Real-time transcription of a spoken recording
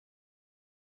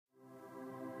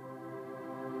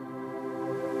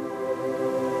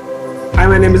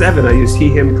my name is Evan. I use he,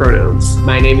 him pronouns.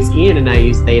 My name is Ian, and I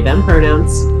use they, them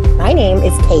pronouns. My name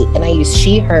is Kate, and I use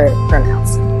she, her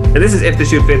pronouns. And this is If the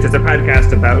Shoe Fits. It's a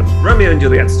podcast about Romeo and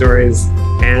Juliet stories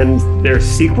and their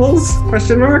sequels, ? And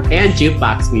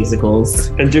jukebox musicals.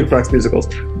 And jukebox musicals.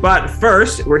 But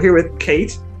first, we're here with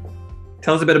Kate.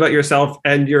 Tell us a bit about yourself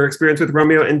and your experience with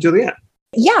Romeo and Juliet.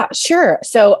 Yeah, sure.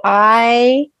 So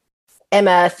I am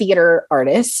a theater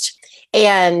artist,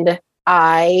 and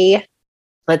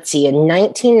in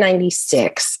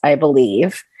 1996, I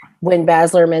believe, when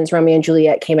Baz Luhrmann's Romeo and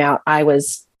Juliet came out, I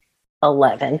was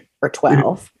 11 or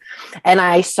 12. And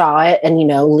I saw it, and,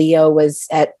 Leo was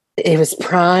it was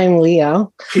prime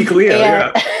Leo. Peak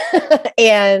Leo,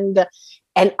 and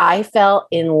I fell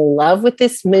in love with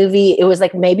this movie. It was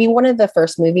like maybe one of the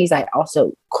first movies I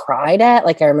also cried at.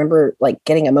 Like I remember like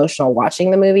getting emotional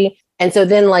watching the movie. And so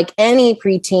then like any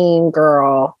preteen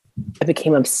girl, I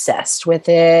became obsessed with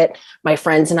it. My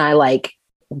friends and I like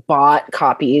bought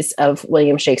copies of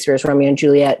William Shakespeare's Romeo and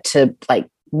Juliet to like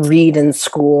read in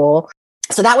school.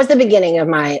 So that was the beginning of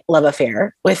my love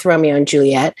affair with Romeo and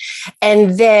Juliet.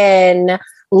 And then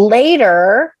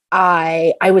later,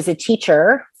 I was a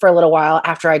teacher for a little while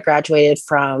after I graduated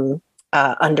from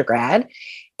undergrad.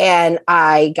 And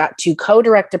I got to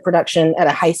co-direct a production at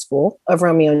a high school of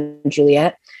Romeo and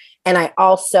Juliet. And I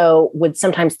also would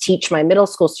sometimes teach my middle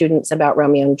school students about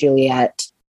Romeo and Juliet,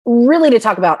 really to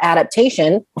talk about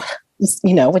adaptation,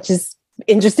 which is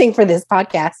interesting for this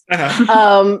podcast.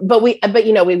 Uh-huh. But we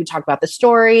would talk about the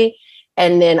story,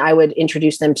 and then I would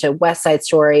introduce them to West Side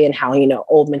Story and how,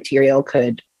 old material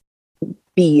could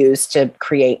be used to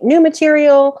create new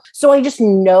material. So I just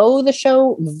know the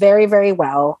show very, very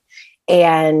well.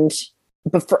 And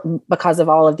because of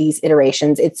all of these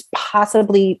iterations, it's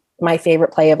possibly my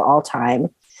favorite play of all time.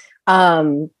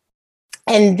 And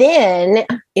then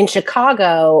in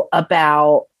Chicago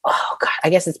about,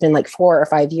 I guess it's been like 4 or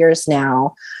 5 years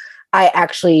now, I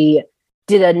actually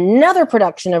did another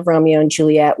production of Romeo and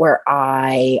Juliet where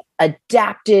I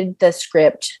adapted the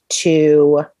script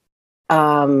to,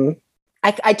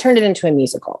 I turned it into a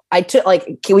musical.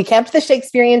 We kept the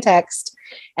Shakespearean text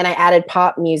and I added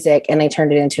pop music and I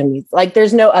turned it into a musical. Like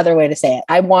there's no other way to say it.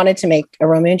 I wanted to make a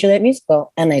Romeo and Juliet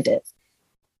musical and I did.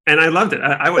 And I loved it.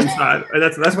 I went and saw it.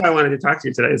 That's why I wanted to talk to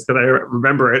you today, is because I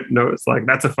remember it. It's like,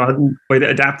 that's a fun way to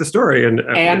adapt the story. And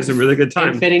it's a really good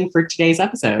time. And fitting for today's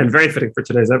episode. And very fitting for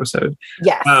today's episode.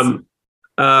 Yes.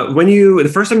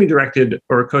 The first time you directed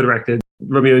or co-directed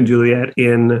Romeo and Juliet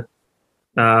in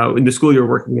the school you were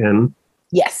working in.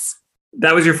 Yes.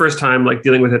 That was your first time like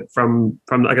dealing with it from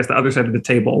I guess the other side of the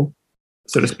table,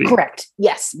 so to speak. Correct.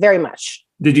 Yes, very much.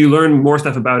 Did you learn more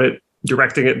stuff about it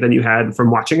directing it than you had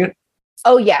from watching it?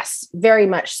 Oh, yes, very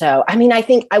much so. I mean, I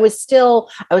think I was still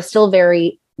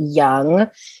very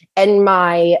young, and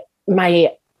I'm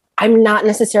not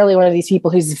necessarily one of these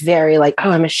people who's very like, oh,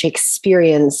 I'm a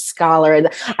Shakespearean scholar. And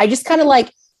I just kind of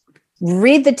like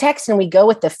read the text and we go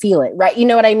with the feeling, right? You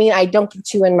know what I mean? I don't get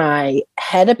too in my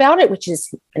head about it, which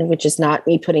is not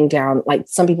me putting down, like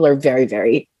some people are very,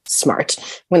 very smart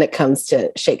when it comes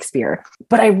to Shakespeare,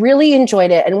 but I really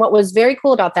enjoyed it. And what was very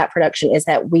cool about that production is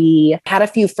that we had a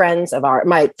few friends of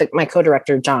my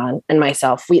co-director, John, and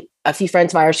myself, a few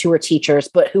friends of ours who were teachers,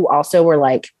 but who also were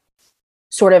like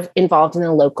sort of involved in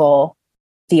the local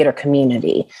theater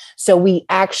community. So we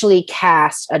actually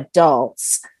cast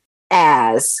adults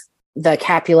as the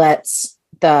Capulets,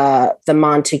 the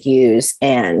Montagues,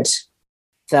 and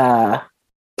the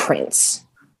Prince.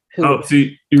 So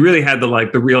you really had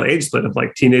the real age split of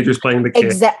like teenagers playing the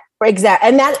kids. Exactly.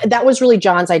 And that was really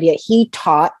John's idea. He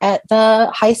taught at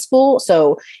the high school.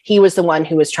 So he was the one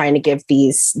who was trying to give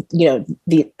these,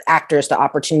 the actors the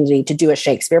opportunity to do a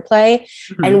Shakespeare play.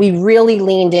 Mm-hmm. And we really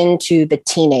leaned into the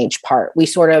teenage part. We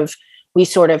sort of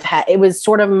had, it was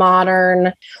sort of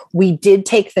modern. We did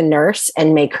take the nurse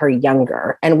and make her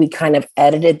younger, and we kind of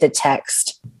edited the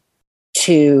text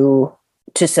to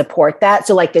support that.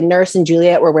 So like the nurse and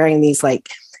Juliet were wearing these like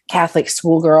Catholic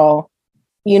schoolgirl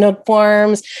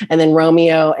uniforms, and then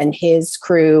Romeo and his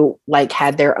crew like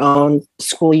had their own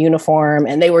school uniform,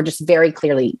 and they were just very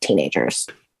clearly teenagers.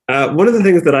 One of the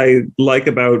things that I like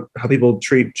about how people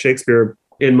treat Shakespeare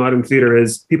in modern theater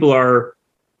is people are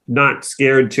not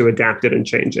scared to adapt it and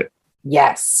change it.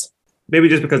 Yes. Maybe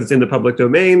just because it's in the public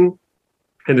domain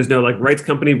and there's no like rights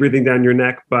company breathing down your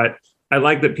neck. But I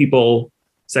like that people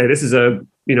say, this is a,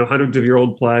 hundreds of year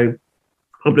old play. I'm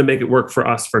going to make it work for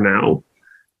us for now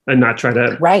and not try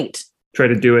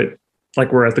to do it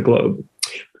like we're at the Globe.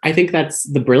 I think that's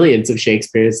the brilliance of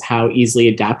Shakespeare, is how easily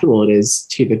adaptable it is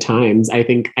to the times. I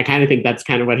kind of think that's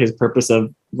kind of what his purpose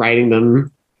of writing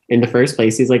them in the first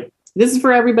place. He's like, This is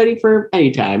for everybody for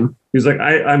any time. He was like,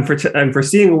 I'm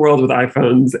foreseeing a world with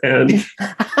iPhones, and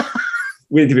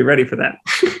we need to be ready for that.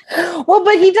 Well,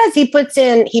 but he does. He puts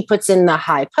in the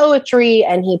high poetry,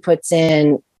 and he puts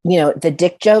in, the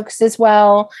dick jokes as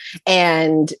well.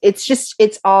 And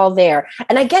it's all there.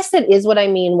 And I guess that is what I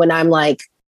mean when I'm like,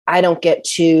 I don't get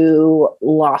too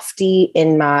lofty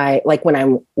in my, like when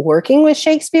I'm working with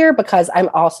Shakespeare, because I'm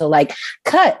also like,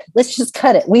 let's just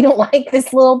cut it. We don't like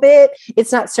this little bit.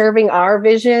 It's not serving our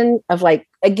vision of like,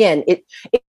 again, it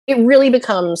really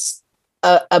becomes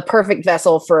a perfect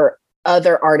vessel for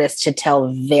other artists to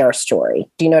tell their story.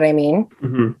 Do you know what I mean?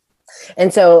 Mm-hmm.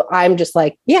 And so I'm just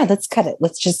like, yeah, let's cut it.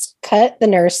 Let's just cut the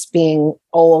nurse being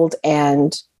old,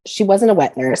 and she wasn't a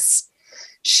wet nurse.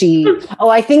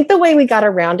 I think the way we got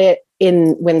around it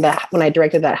when I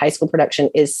directed that high school production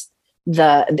is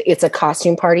it's a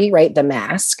costume party, right? The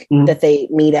mask that they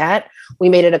meet at. We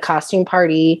made it a costume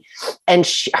party, and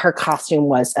her costume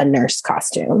was a nurse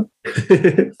costume.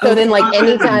 So then like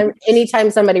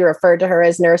anytime somebody referred to her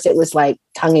as nurse, it was like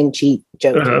tongue in cheek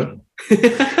joking.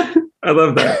 I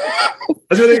love that.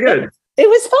 That's really good. It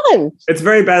was fun. It's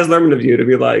very Baz Luhrmann of you to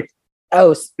be like,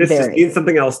 this just means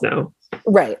something else now.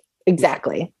 Right.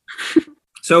 Exactly.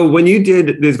 So when you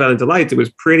did These Violent Delights, it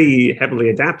was pretty heavily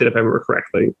adapted, if I remember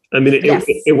correctly. I mean,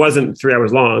 it wasn't 3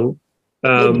 hours long.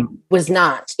 It was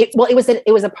not. It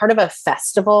was a part of a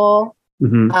festival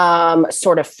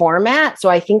sort of format. So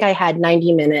I think I had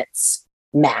 90 minutes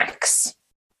max,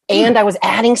 and I was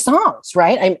adding songs.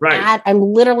 Right. I'm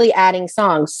literally adding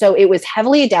songs. So it was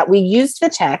heavily adapted. We used the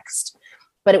text,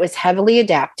 but it was heavily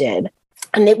adapted.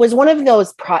 And it was one of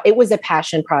those, it was a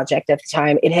passion project at the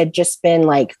time. It had just been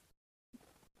like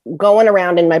going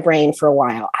around in my brain for a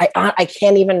while. I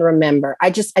can't even remember.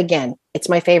 Again, it's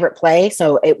my favorite play.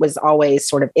 So it was always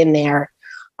sort of in there.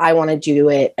 I want to do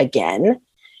it again.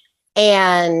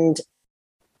 And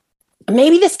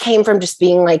maybe this came from just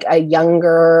being like a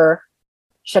younger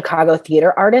Chicago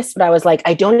theater artist, but I was like,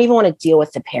 I don't even want to deal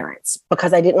with the parents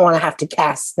because I didn't want to have to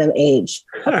cast them age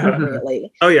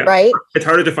appropriately. Oh yeah. Right. It's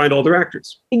harder to find older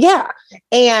actors. Yeah.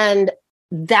 And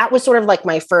that was sort of like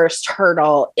my first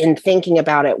hurdle in thinking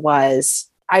about it. Was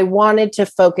I wanted to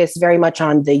focus very much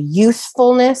on the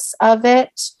youthfulness of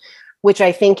it, which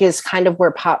I think is kind of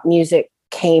where pop music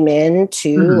came in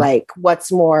too. Like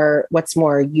what's more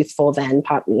youthful than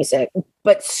pop music?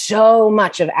 But so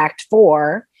much of Act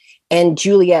 4 and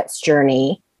Juliet's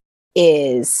journey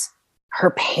is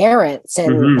her parents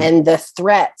and the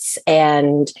threats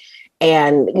and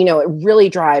it really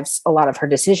drives a lot of her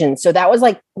decisions. So that was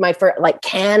like my first, like,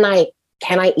 can I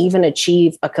even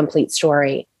achieve a complete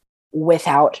story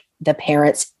without the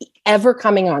parents ever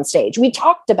coming on stage? We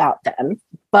talked about them,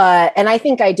 and I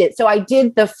think I did. So I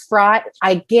did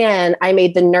I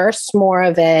made the nurse more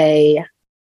of a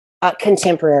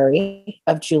contemporary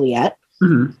of Juliet.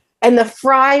 And the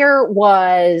friar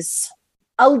was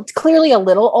clearly a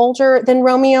little older than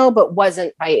Romeo, but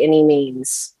wasn't by any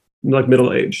means like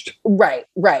middle-aged. Right.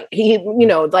 He,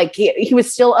 he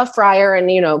was still a friar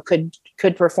and,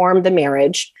 could perform the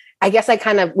marriage. I guess he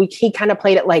kind of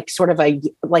played it like sort of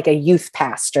like a youth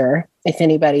pastor. If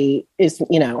anybody is,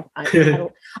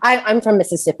 I'm from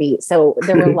Mississippi, so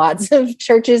there were lots of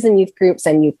churches and youth groups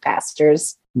and youth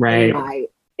pastors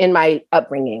in my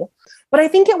upbringing. But I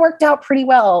think it worked out pretty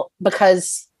well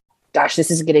because, gosh,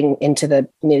 this is getting into the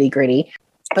nitty gritty.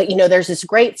 But, there's this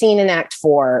great scene in Act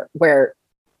 4 where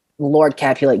Lord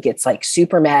Capulet gets like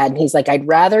super mad. And he's like, I'd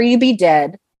rather you be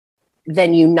dead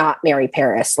than you not marry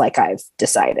Paris like I've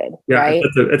decided. Yeah, right?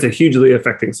 That's a hugely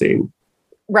affecting scene.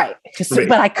 Right.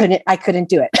 But I couldn't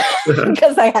do it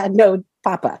because I had no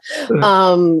papa.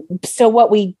 So what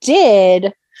we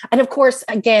did, and of course,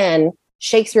 again,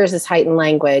 Shakespeare is his heightened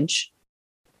language.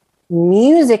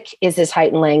 Music is his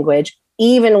heightened language,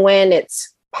 even when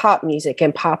it's pop music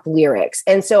and pop lyrics.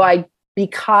 And so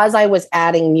because I was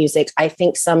adding music, I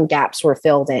think some gaps were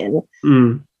filled in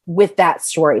with that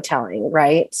storytelling,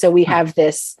 right? So we have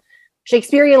this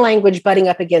Shakespearean language butting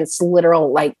up against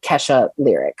literal like Kesha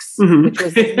lyrics,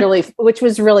 which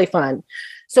was really fun.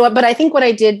 So, but I think what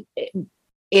I did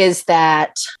is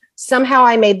that somehow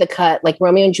I made the cut, like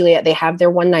Romeo and Juliet, they have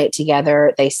their one night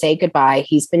together. They say goodbye.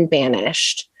 He's been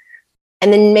banished.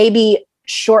 And then maybe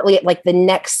shortly, like the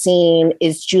next scene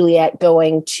is Juliet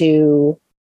going to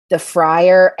the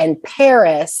friar and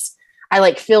Paris. I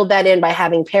like filled that in by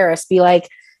having Paris be like,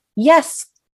 yes,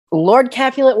 Lord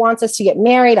Capulet wants us to get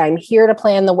married. I'm here to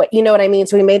plan the way. You know what I mean?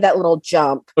 So we made that little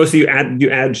jump. Oh, so you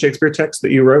add Shakespeare text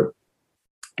that you wrote?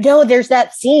 No, there's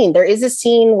that scene. There is a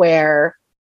scene where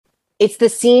it's the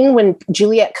scene when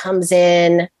Juliet comes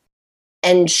in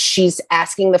and she's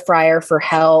asking the friar for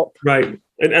help. Right.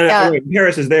 And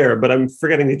Paris is there, but I'm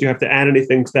forgetting that you have to add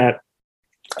anything to that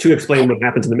to explain what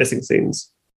happens in the missing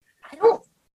scenes. I don't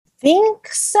think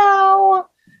so.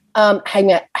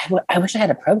 I wish I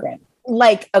had a program.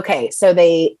 Like, okay, so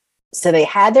they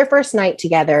had their first night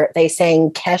together. They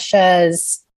sang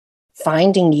Kesha's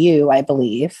 "Finding You," I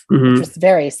believe, which was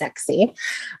very sexy.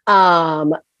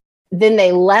 Then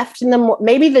they left in the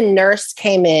maybe the nurse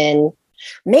came in.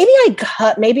 Maybe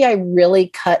I really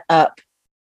cut up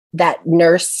that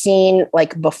nurse scene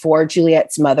like before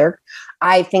Juliet's mother.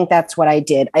 I think that's what I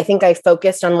did. I think I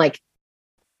focused on like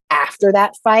after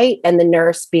that fight and the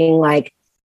nurse being like,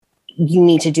 you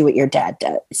need to do what your dad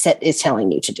is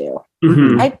telling you to do.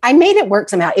 Mm-hmm. I made it work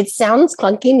somehow. It sounds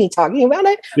clunky me talking about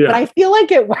it, but I feel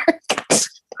like it worked.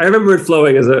 I remember it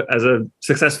flowing as a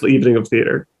successful evening of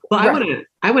theater. Well,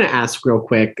 I want to ask real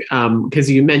quick, because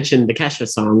you mentioned the Kesha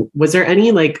song. Was there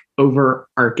any like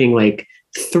overarching like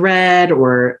thread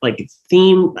or like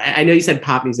theme? I know you said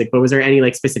pop music, but was there any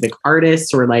like specific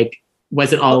artists, or like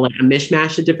was it all like a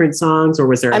mishmash of different songs, or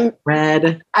was there a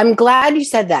thread? I'm glad you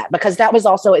said that, because that was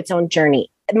also its own journey.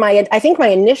 I think my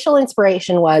initial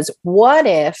inspiration was, what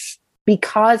if,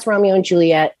 because Romeo and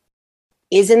Juliet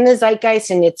is in the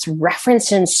zeitgeist and it's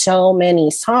referenced in so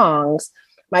many songs,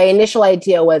 my initial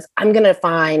idea was I'm going to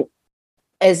find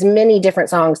as many different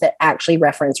songs that actually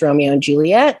reference Romeo and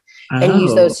Juliet and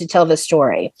use those to tell the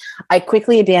story. I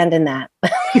quickly abandoned that.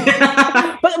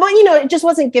 but it just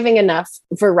wasn't giving enough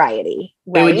variety.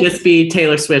 Right? It would just be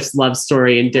Taylor Swift's love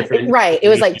story in different. Right. It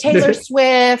was like Taylor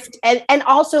Swift. And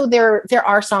also there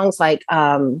are songs like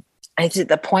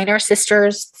the Pointer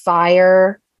Sisters,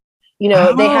 Fire. They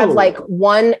have like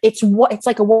one, it's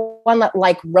like a one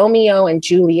like Romeo and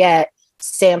Juliet,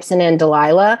 Samson and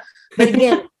Delilah. But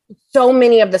again, so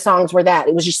many of the songs were that.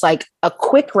 It was just like a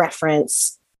quick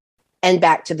reference and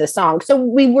back to the song. So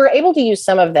we were able to use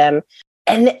some of them.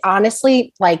 And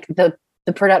honestly, like the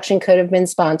production could have been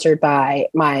sponsored by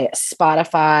my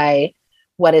Spotify,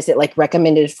 what is it, like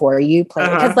recommended for you play?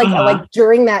 Because like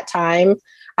during that time,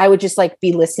 I would just like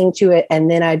be listening to it and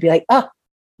then I'd be like, oh,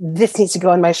 this needs to go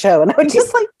on my show. And I would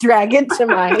just like drag it to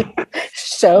my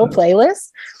show playlist.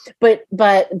 But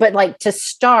like to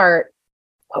start,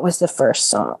 what was the first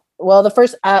song? Well, the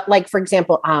first, like for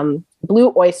example,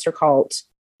 Blue Oyster Cult.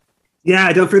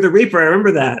 Yeah, Don't Fear the Reaper. I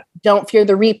remember that. Don't Fear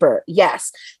the Reaper.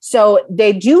 Yes. So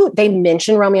they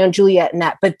mention Romeo and Juliet in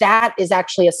that, but that is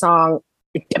actually a song.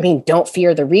 I mean, Don't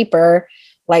Fear the Reaper,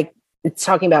 like it's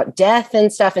talking about death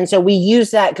and stuff. And so we use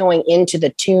that going into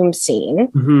the tomb scene.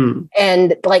 Mm-hmm.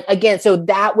 And like, again, so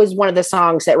that was one of the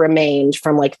songs that remained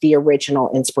from like the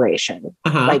original inspiration.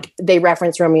 Like they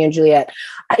reference Romeo and Juliet.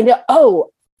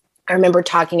 I remember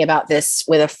talking about this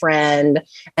with a friend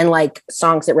and like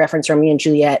songs that reference Romeo and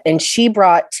Juliet. And she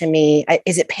brought to me,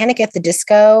 is it Panic at the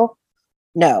Disco?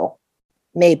 No,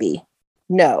 maybe.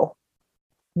 No.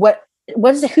 What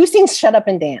is it? Who sings Shut Up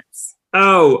and Dance?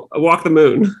 Oh, Walk the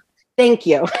Moon. Thank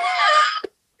you.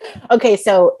 Okay.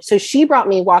 So she brought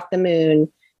me Walk the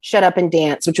Moon, Shut Up and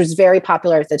Dance, which was very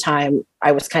popular at the time.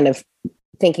 I was kind of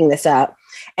thinking this up.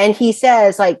 And he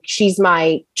says like, she's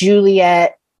my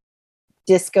Juliet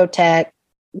discotheque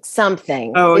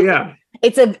something. Oh yeah.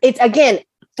 It's again,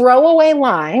 throwaway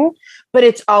line, but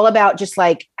it's all about just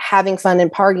like having fun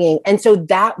and partying. And so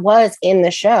that was in the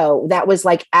show. That was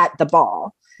like at the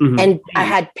ball. Mm-hmm. And I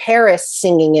had Paris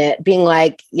singing it, being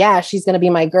like, yeah, she's going to be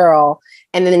my girl.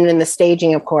 And then in the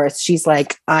staging, of course, she's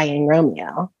like eyeing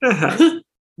Romeo. Uh-huh.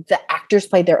 The actors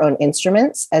played their own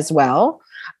instruments as well.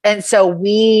 And so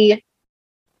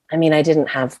I didn't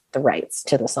have the rights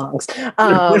to the songs.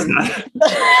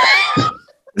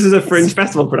 This is a Fringe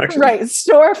Festival production. Right.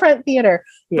 Storefront theater.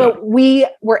 Yeah. But we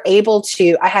were able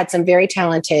to, I had some very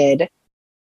talented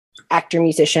actor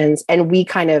musicians and we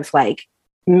kind of like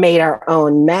made our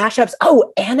own mashups.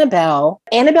 Oh, Annabelle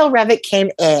Revick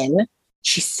came in.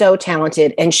 She's so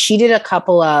talented. And she did a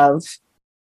couple of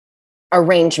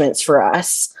arrangements for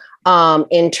us.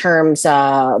 In terms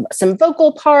of some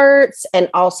vocal parts.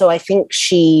 And also I think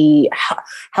she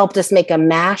helped us make a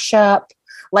mashup.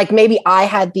 Like maybe I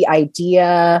had the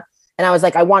idea and I was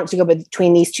like, I want to go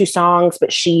between these two songs,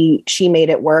 but she made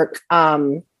it work.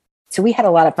 So we had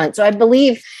a lot of fun. So I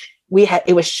believe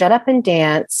it was Shut Up and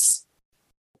Dance.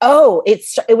 Oh,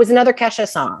 it was another Kesha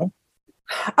song.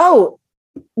 Oh,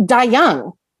 Die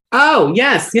Young. Oh,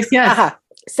 yes. Uh-huh.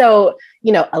 So,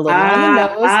 a little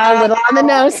on the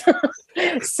nose.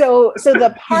 So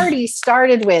the party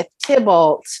started with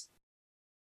Tybalt.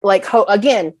 Like,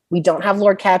 again, we don't have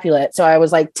Lord Capulet. So I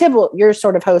was like, Tybalt, you're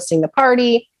sort of hosting the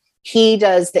party. he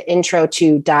does the intro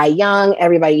to Die Young,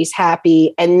 Everybody's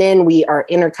Happy, and then we are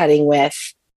intercutting with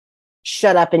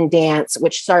Shut Up and Dance,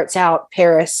 which starts out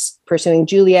Paris pursuing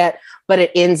Juliet, but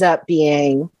it ends up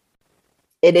becoming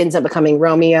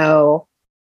Romeo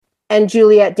and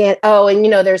Juliet dance. Oh, and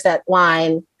there's that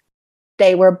line,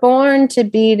 they were born to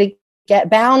be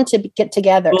bound to get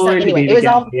together. So anyway, it was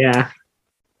all,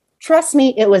 trust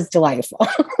me, it was delightful.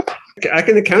 I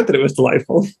can account that it was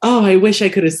delightful. Oh, I wish I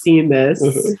could have seen this.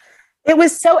 It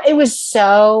was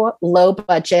so low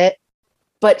budget,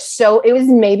 but it was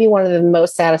maybe one of the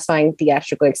most satisfying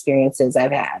theatrical experiences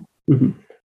I've had. Mm-hmm.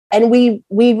 And we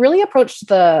really approached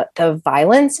the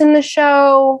violence in the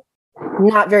show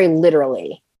not very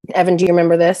literally. Evan, do you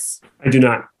remember this? I do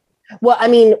not. Well, I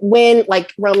mean, when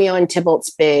like Romeo and Tybalt's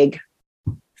big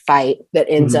fight that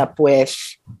ends up with,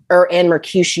 and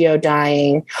Mercutio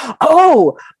dying.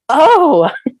 Oh,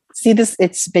 see this,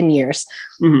 it's been years.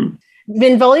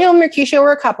 Benvolio and Mercutio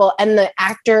were a couple, and the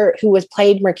actor who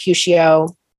played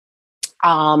Mercutio,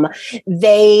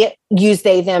 they use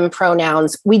they, them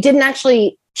pronouns. We didn't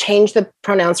actually change the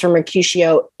pronouns for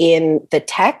Mercutio in the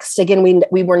text. Again,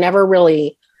 we were never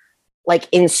really like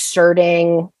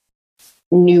inserting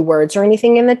new words or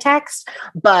anything in the text,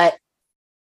 but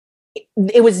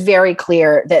it was very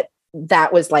clear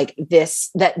that was like this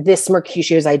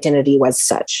Mercutio's identity was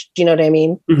such. Do you know what I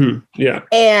mean? Mm-hmm. Yeah.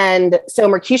 And so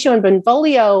Mercutio and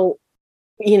Benvolio,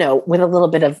 with a little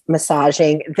bit of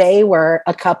massaging, they were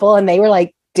a couple and they were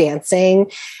like dancing.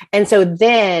 And so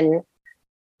then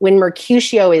when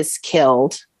Mercutio is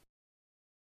killed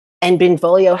and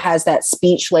Benvolio has that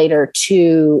speech later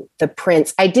to the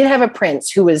prince, I did have a prince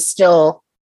who was still,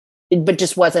 but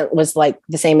just was like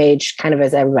the same age kind of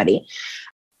as everybody.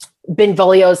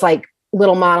 Benvolio's like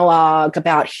little monologue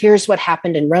about here's what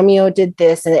happened and Romeo did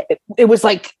this. And it was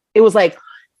like,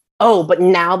 oh, but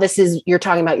now you're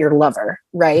talking about your lover,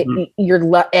 right?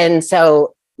 Mm-hmm. And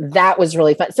so that was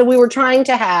really fun. So we were trying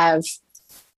to have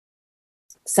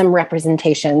some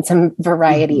representation, some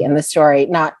variety in the story,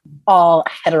 not all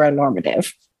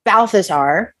heteronormative.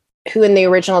 Balthazar, who in the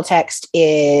original text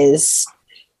is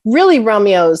really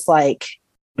Romeo's like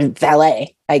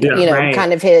valet, like, right.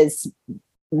 Kind of his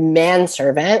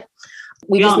manservant.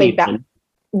 We just made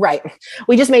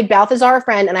Balthazar a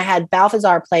friend, and I had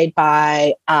Balthazar played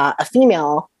by a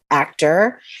female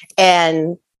actor,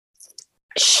 and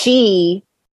she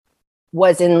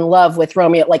was in love with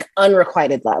Romeo, like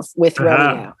unrequited love with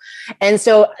Romeo. And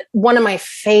so one of my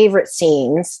favorite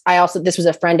scenes, this was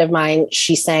a friend of mine,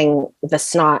 she sang the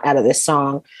snot out of this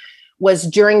song, was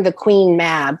during the Queen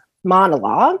Mab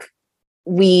monologue.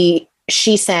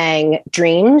 She sang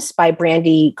Dreams by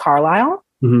Brandi Carlile.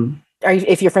 Mm-hmm.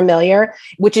 If you're familiar,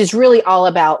 which is really all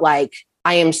about like,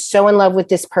 I am so in love with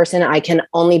this person. I can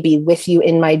only be with you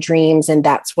in my dreams. And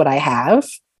that's what I have.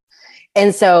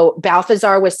 And so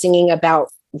Balthazar was singing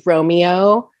about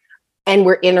Romeo, and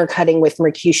we're intercutting with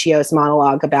Mercutio's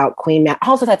monologue about Queen Mab.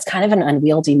 Also, that's kind of an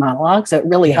unwieldy monologue. So it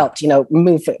really helped,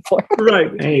 move it forward.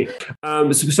 Right.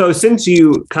 So since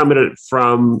you commented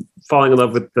from falling in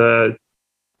love with the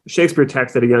Shakespeare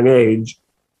text at a young age,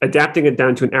 adapting it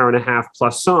down to an hour and a half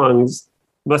plus songs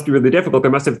must be really difficult.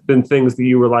 There must have been things that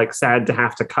you were like sad to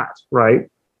have to cut, right?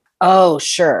 Oh,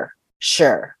 sure.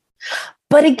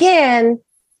 But again,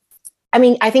 I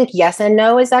mean, I think yes and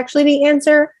no is actually the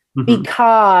answer,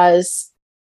 because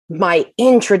my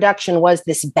introduction was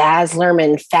this Baz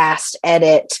Luhrmann fast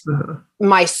edit.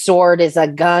 My sword is a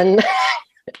gun.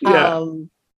 Yeah.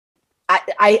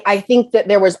 I think that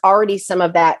there was already some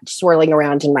of that swirling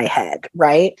around in my head,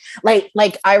 right?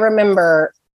 Like I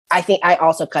remember, I think I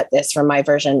also cut this from my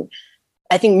version.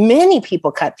 I think many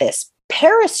people cut this.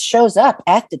 Paris shows up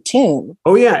at the tomb.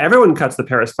 Oh yeah, everyone cuts the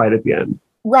Paris fight at the end.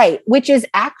 Right, which is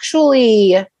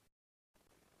actually,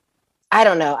 I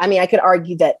don't know. I mean, I could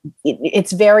argue that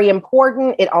it's very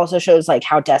important. It also shows like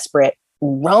how desperate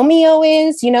Romeo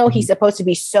is. He's supposed to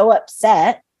be so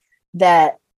upset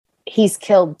that he's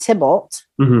killed Tybalt,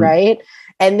 right?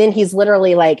 And then he's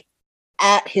literally like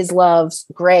at his love's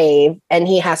grave, and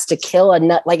he has to kill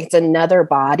it's another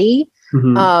body.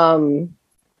 I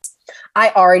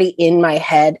already in my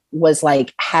head was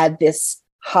like, had this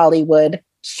Hollywood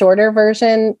shorter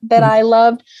version that I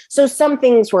loved. So some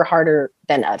things were harder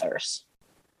than others.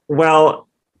 Well,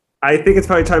 I think it's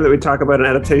probably time that we talk about an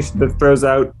adaptation that throws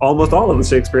out almost all of the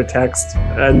Shakespeare text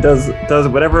and does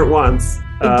whatever it wants.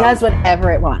 It does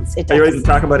whatever it wants. It does. Are you ready to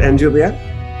talk about & Juliet?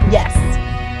 Yes.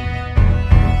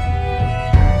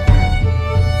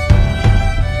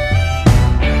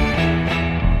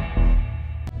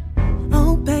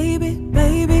 Oh, baby,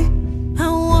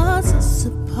 how was I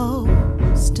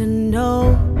supposed to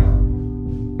know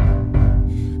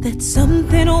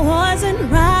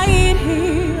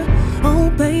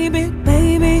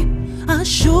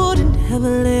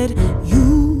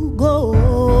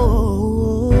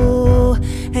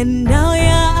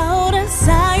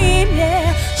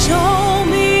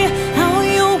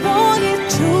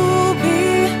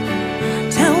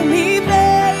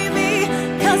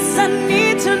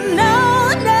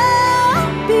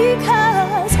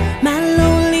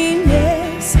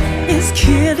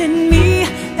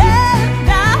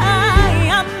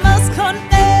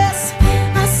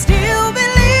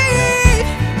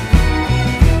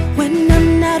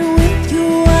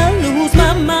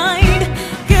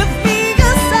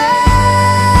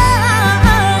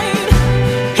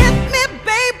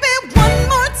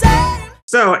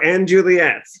So, and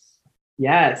Juliet.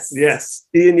 Yes. Yes.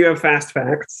 Ian, you have fast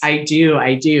facts. I do.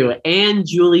 And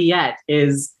Juliet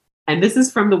is, and this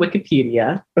is from the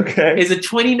Wikipedia, Okay. is a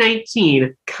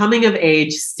 2019 coming of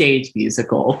age stage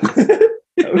musical.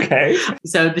 Okay.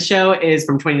 So the show is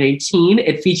from 2019.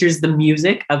 It features the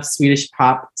music of Swedish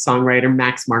pop songwriter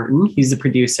Max Martin. He's the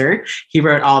producer. He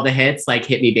wrote all the hits like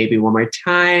Hit Me Baby One More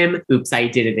Time, Oops, I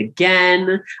Did It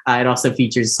Again. It also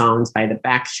features songs by the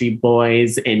Backstreet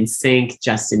Boys, NSYNC,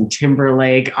 Justin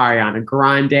Timberlake, Ariana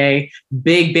Grande,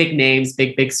 big names,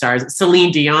 big stars.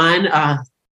 Celine Dion,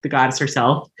 the goddess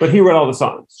herself. But he wrote all the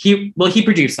songs. He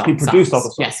produced all the songs. He produced all the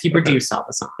songs. Yes, he produced all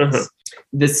the songs. Uh-huh.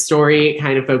 This story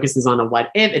kind of focuses on a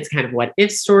what if. It's kind of a what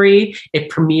if story. It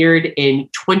premiered in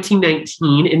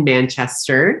 2019 in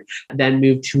Manchester, then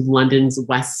moved to London's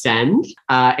West End.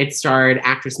 It starred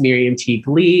actress Miriam Teague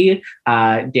Lee,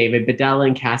 David Baddiel,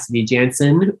 and Cassidy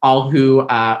Jansen, all who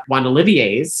won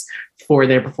Olivier's for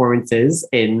their performances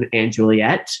in *And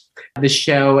Juliet*. The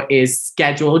show is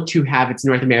scheduled to have its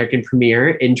North American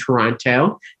premiere in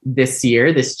Toronto this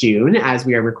June, as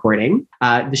we are recording.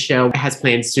 The show has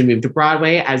plans to move to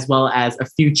Broadway, as well as a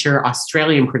future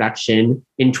Australian production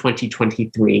in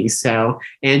 2023. So,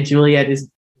 *And Juliet* is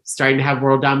starting to have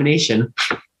world domination.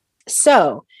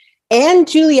 So, *And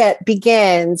Juliet*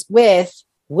 begins with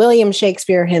William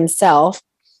Shakespeare himself,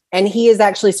 and he is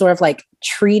actually sort of like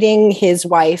treating his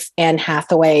wife, Anne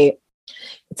Hathaway,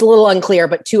 it's a little unclear,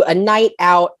 but to a night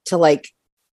out to like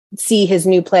see his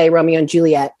new play, Romeo and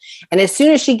Juliet. And as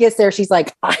soon as she gets there, she's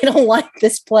like, I don't like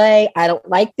this play. I don't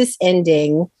like this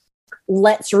ending.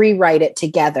 Let's rewrite it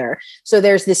together. So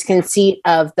there's this conceit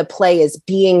of the play is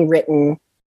being written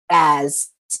as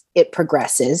it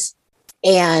progresses.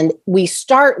 And we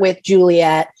start with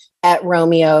Juliet at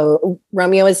Romeo.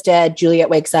 Romeo is dead. Juliet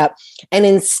wakes up. And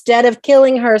instead of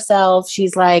killing herself,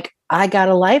 she's like, I got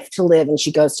a life to live. And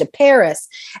she goes to Paris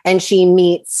and she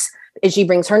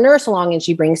brings her nurse along and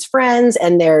she brings friends.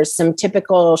 And there's some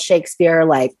typical Shakespeare,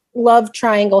 like love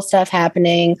triangle stuff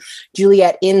happening.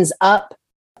 Juliet ends up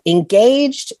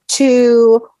engaged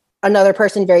to another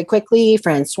person very quickly,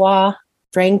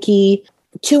 Frankie,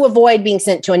 to avoid being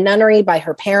sent to a nunnery by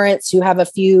her parents who have a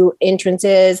few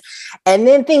entrances. And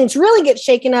then things really get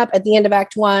shaken up at the end of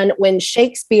Act 1 when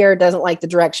Shakespeare doesn't like the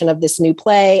direction of this new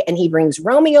play and he brings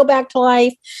Romeo back to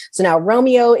life. So now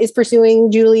Romeo is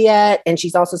pursuing Juliet and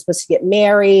she's also supposed to get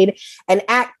married. And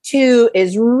Act 2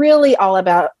 is really all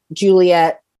about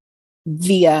Juliet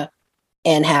via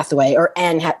Anne Hathaway, or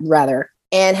Anne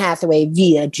Hathaway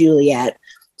via Juliet,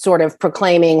 sort of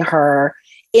proclaiming her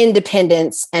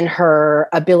independence and her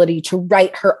ability to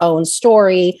write her own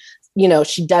story. You know,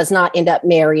 she does not end up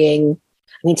marrying.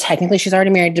 I mean, technically she's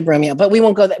already married to Romeo, but we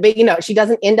won't go there. But, you know, she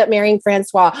doesn't end up marrying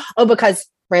Francois. Because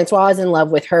Francois is in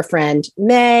love with her friend,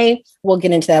 May. We'll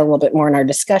get into that a little bit more in our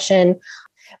discussion.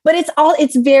 But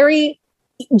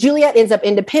Juliet ends up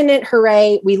independent.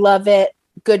 Hooray. We love it.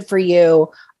 Good for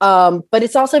you. But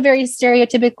it's also very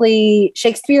stereotypically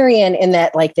Shakespearean in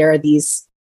that, like, there are these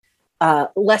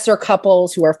lesser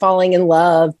couples who are falling in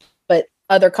love, but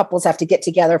other couples have to get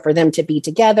together for them to be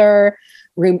together.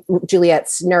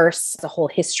 Juliet's nurse, the whole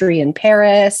history in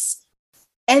Paris,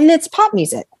 and it's pop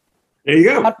music. There you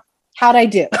go. How'd I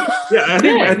do? Yeah,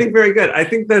 I think very good. I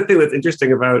think the thing that's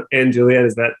interesting about *And Juliet*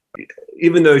 is that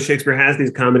even though Shakespeare has these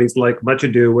comedies like Much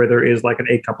Ado, where there is like an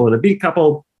A couple and a B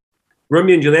couple,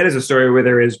 Romeo and Juliet is a story where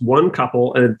there is one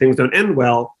couple and things don't end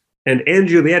well. And *And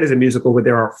Juliet* is a musical where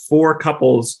there are four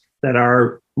couples that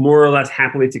are more or less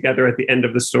happily together at the end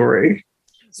of the story.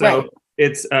 So right.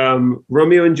 It's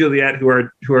Romeo and Juliet who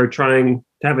are trying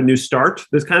to have a new start.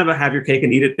 There's kind of a have your cake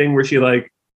and eat it thing where she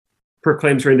like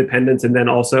proclaims her independence and then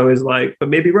also is like, but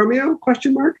maybe Romeo ?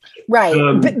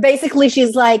 Right. Basically,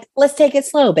 she's like, let's take it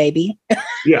slow, baby.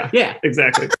 Yeah,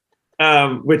 exactly.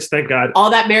 Which, thank God.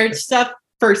 All that marriage stuff,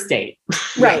 first date.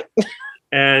 Right.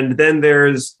 And then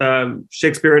there's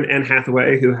Shakespeare and Anne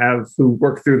Hathaway who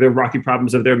work through the rocky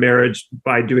problems of their marriage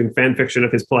by doing fan fiction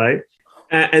of his play.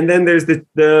 And then there's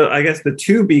the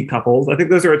two B couples. I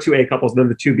think those are our two A couples. And then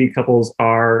the two B couples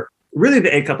are really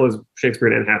the A couple is Shakespeare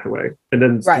and Anne Hathaway. And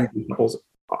then the B couples,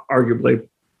 arguably.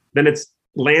 Then it's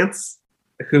Lance,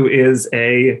 who is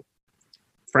a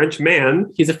French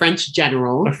man. He's a French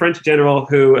general. A French general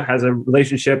who has an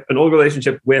old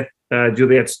relationship with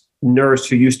Juliet's nurse,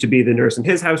 who used to be the nurse in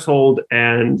his household,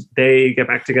 and they get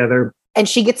back together. And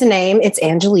she gets a name. It's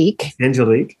Angelique.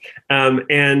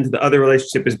 And the other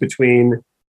relationship is between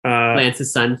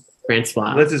Lance's son,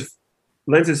 Francois.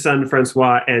 Lance's son,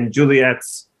 Francois, and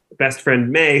Juliet's best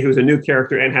friend, May, who's a new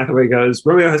character. Anne Hathaway goes,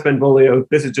 Romeo has Benvolio.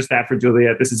 This is just that for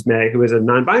Juliet. This is May, who is a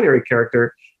non-binary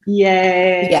character.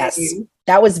 Yay. Yes.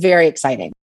 that was very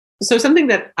exciting. So something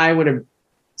that I want to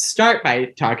start by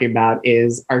talking about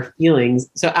is our feelings.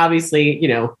 So obviously,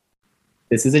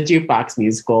 this is a jukebox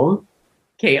musical.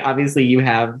 Kate, obviously you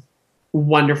have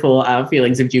wonderful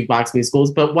feelings of jukebox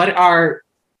musicals, but what are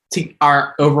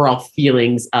our overall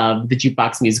feelings of the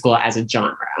jukebox musical as a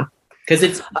genre? Because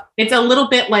it's a little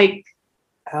bit like,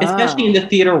 especially in the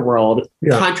theater world,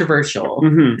 controversial.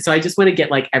 Mm-hmm. So I just want to get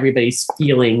like everybody's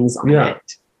feelings on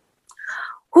it.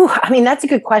 Whew, I mean, that's a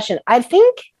good question. I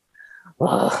think,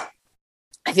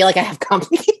 I feel like I have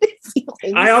complicated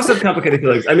feelings. I also have complicated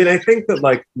feelings. I mean, I think that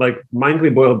like mine can be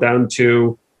boiled down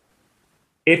to,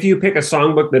 if you pick a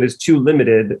songbook that is too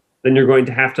limited, then you're going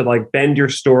to have to like bend your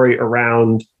story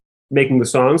around making the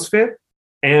songs fit.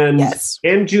 And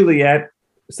Juliet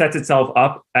sets itself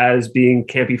up as being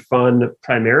campy fun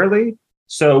primarily.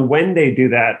 So when they do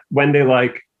that, when they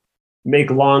like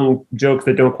make long jokes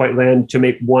that don't quite land to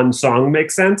make one song make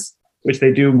sense, which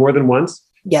they do more than once,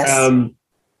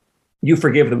 you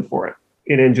forgive them for it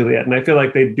in Juliet. And I feel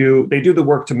like they do the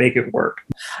work to make it work.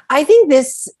 I think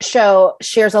this show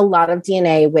shares a lot of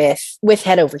DNA with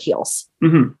Head Over Heels.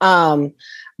 Mm-hmm.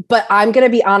 But I'm going to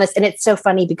be honest, and it's so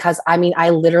funny because I mean, I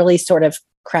literally sort of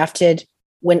crafted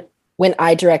when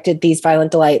I directed These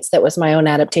Violent Delights, that was my own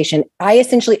adaptation.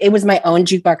 It was my own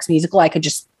jukebox musical. I could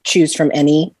just choose from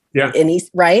any,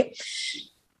 right?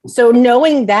 So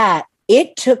knowing that,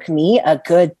 it took me a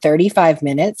good 35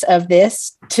 minutes of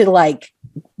this to like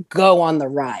go on the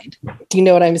ride. Do you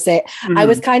know what I'm saying? Mm-hmm. I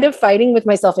was kind of fighting with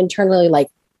myself internally, like,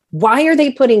 why are they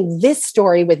putting this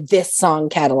story with this song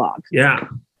catalog? Yeah.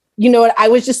 You know what? I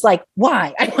was just like,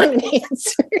 why? I wanted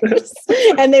answers.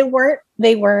 And they weren't.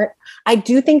 I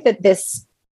do think that this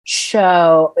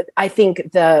show, I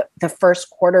think the first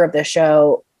quarter of the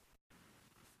show,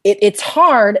 it's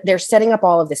hard. They're setting up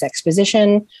all of this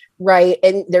exposition, right?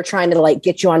 And they're trying to like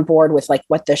get you on board with like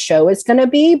what the show is going to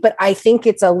be. But I think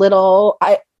it's a little,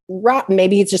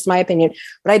 maybe it's just my opinion,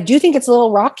 but I do think it's a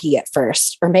little rocky at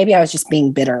first, or maybe I was just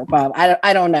being bitter. Well,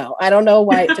 I don't know. I don't know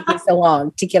why it took me so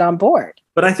long to get on board.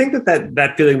 But I think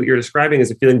that feeling that you're describing is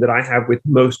a feeling that I have with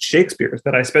most Shakespeare's,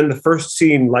 that I spend the first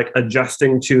scene like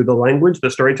adjusting to the language,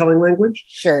 the storytelling language.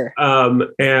 Sure.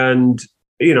 And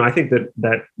I think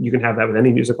that you can have that with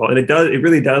any musical, and it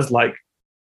really does like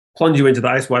plunge you into the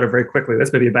ice water very quickly.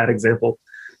 That's maybe a bad example.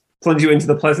 Plunge you into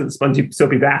the pleasant, spongy,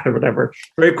 soapy bath or whatever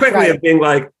very quickly, of being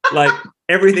like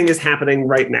everything is happening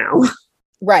right now.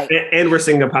 Right. And we're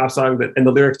singing a pop song and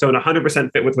the lyrics don't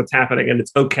 100% fit with what's happening. And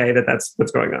it's okay that's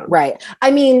what's going on. Right.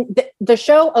 I mean, the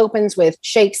show opens with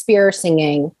Shakespeare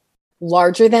singing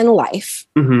Larger Than Life,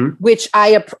 mm-hmm. which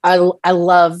I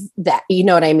love that. You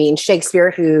know what I mean? Shakespeare,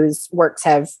 whose works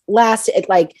have lasted,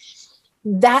 like,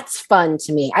 that's fun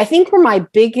to me. I think where my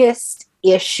biggest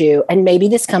issue, and maybe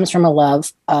this comes from a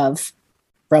love of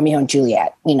Romeo and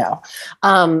Juliet,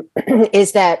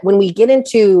 is that when we get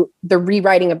into the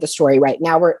rewriting of the story right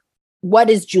now, what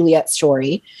is Juliet's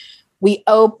story?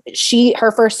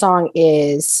 Her first song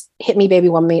is Hit Me Baby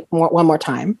One More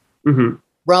Time. Mm-hmm.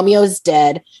 Romeo's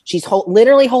dead. She's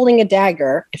literally holding a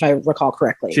dagger, if I recall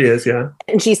correctly. She is, yeah.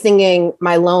 And she's singing,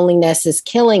 My Loneliness Is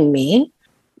Killing Me.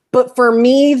 But for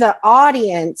me, the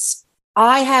audience,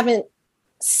 I haven't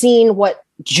seen what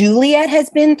Juliet has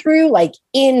been through, like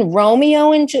in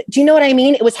Romeo. And do you know what I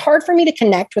mean? It was hard for me to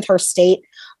connect with her state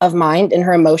of mind and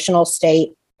her emotional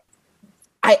state.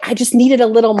 I just needed a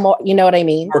little more, you know what I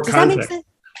mean? Does that make sense?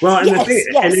 Well, and,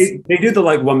 and they do the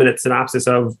like 1 minute synopsis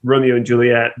of Romeo and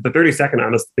Juliet, the 30-second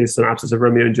honestly synopsis of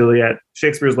Romeo and Juliet.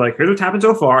 Shakespeare's like, here's what's happened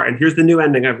so far, and here's the new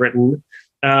ending I've written.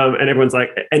 And everyone's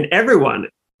like, and everyone,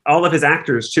 all of his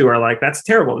actors too, are like, that's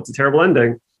terrible. It's a terrible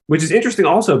ending, which is interesting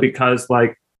also because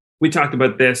like we talked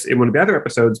about this in one of the other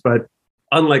episodes, but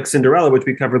unlike Cinderella, which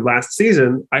we covered last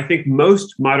season, I think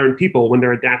most modern people, when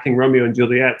they're adapting Romeo and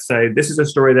Juliet, say this is a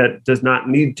story that does not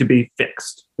need to be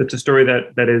fixed. It's a story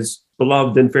that is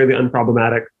beloved and fairly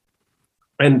unproblematic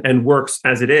and works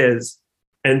as it is.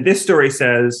 And this story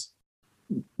says,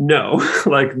 no,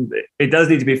 like it does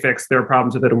need to be fixed. There are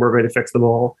problems with it and we're going to fix them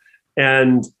all.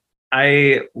 And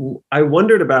I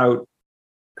wondered about,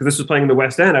 because this was playing in the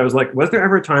West End, I was like, was there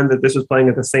ever a time that this was playing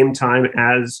at the same time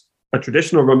as a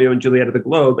traditional Romeo and Juliet at the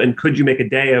Globe? And could you make a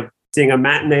day of seeing a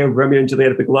matinee of Romeo and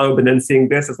Juliet at the Globe and then seeing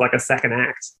this as like a second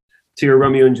act to your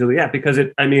Romeo and Juliet? Because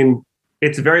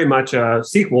it's very much a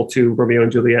sequel to Romeo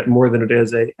and Juliet more than it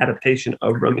is a adaptation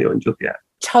of Romeo and Juliet.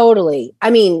 Totally. I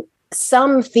mean,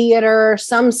 some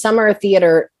summer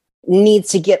theater needs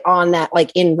to get on that,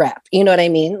 like in rep. You know what I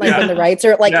mean? Like when the rights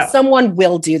are like, someone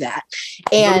will do that.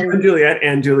 And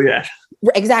Juliet.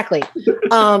 Exactly.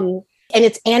 And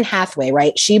it's Anne Hathaway,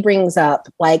 right? She brings up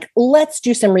like, let's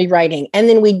do some rewriting. And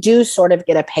then we do sort of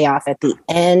get a payoff at the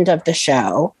end of the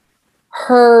show.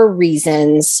 Her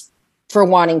reasons for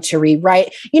wanting to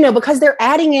rewrite, because they're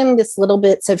adding in this little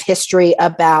bits of history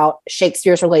about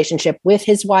Shakespeare's relationship with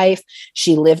his wife.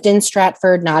 She lived in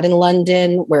Stratford, not in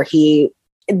London, where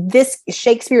this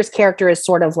Shakespeare's character is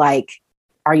sort of like,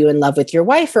 are you in love with your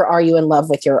wife or are you in love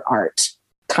with your art?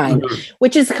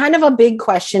 Which is kind of a big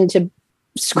question to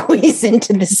squeeze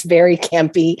into this very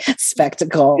campy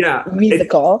spectacle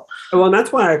musical. And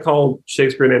that's why I call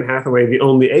Shakespeare and Anne Hathaway the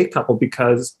only A couple,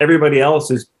 because everybody else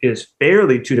is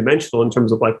fairly two-dimensional in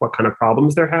terms of like what kind of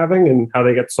problems they're having and how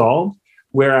they get solved.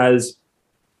 Whereas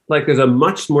like there's a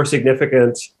much more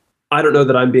significant, I don't know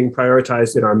that I'm being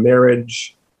prioritized in our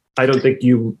marriage. I don't think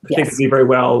you think of me very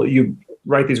well. You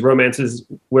write these romances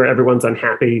where everyone's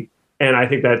unhappy. And I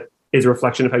think that is a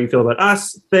reflection of how you feel about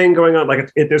us thing going on.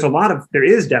 Like there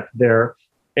is depth there.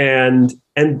 And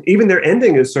even their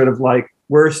ending is sort of like,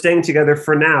 we're staying together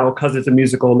for now because it's a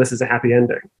musical and this is a happy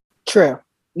ending. True.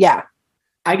 Yeah.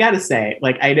 I gotta say,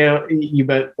 like, I know you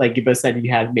both said you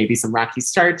had maybe some rocky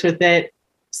starts with it.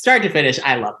 Start to finish,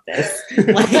 I love this.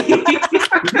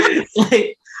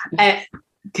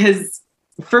 Because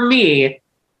for me,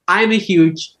 I'm a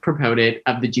huge proponent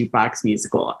of the jukebox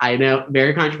musical. I know,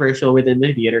 very controversial within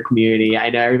the theater community. I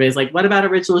know everybody's like, what about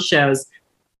original shows?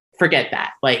 Forget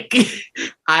that. Like,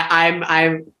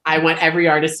 I want every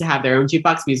artist to have their own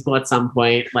jukebox musical at some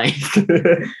point. Like,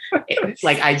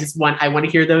 I want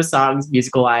to hear those songs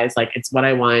musicalized. Like, it's what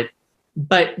I want.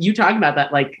 But you talk about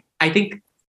that. Like, I think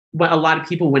what a lot of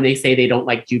people, when they say they don't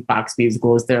like jukebox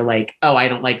musicals, they're like, oh, I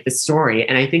don't like the story.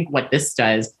 And I think what this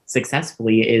does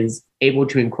successfully is able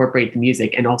to incorporate the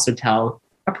music and also tell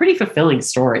a pretty fulfilling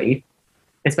story,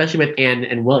 especially with Anne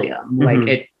and William.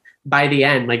 Like by the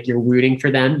end, like you're rooting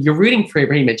for them. You're rooting for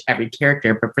pretty much every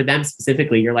character, but for them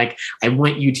specifically, you're like, I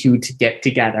want you two to get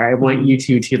together. I want you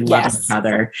two to love each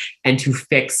other and to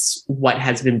fix what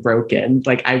has been broken.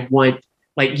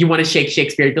 Like you want to shake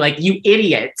Shakespeare and be like, you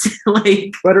idiot. But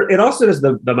it also does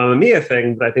the Mamma Mia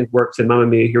thing that I think works in Mamma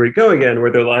Mia, Here We Go Again,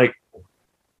 where they're like,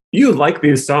 you like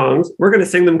these songs, we're going to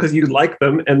sing them because you like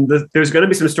them. And there's going to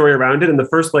be some story around it. And the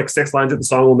first 6 lines of the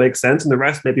song will make sense and the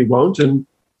rest maybe won't. And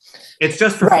it's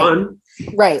just for fun.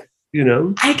 Right.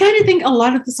 I kind of think a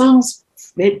lot of the songs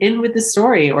fit in with the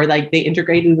story, or like they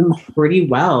integrated them pretty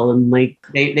well. And like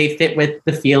they fit with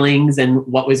the feelings and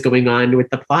what was going on with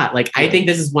the plot. Like, I think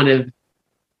this is one of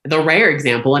the rare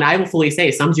example, and I will fully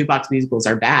say some jukebox musicals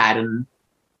are bad and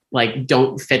like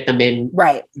don't fit them in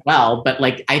well, but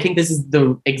like I think this is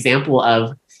the example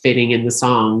of fitting in the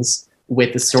songs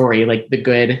with the story, like the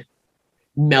good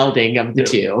melding of the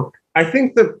two. I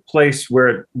think the place where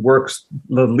it works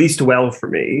the least well for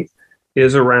me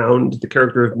is around the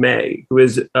character of May, who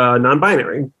is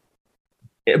non-binary,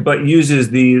 but uses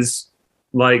these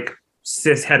like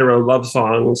cis hetero love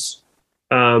songs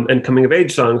and coming of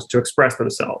age songs to express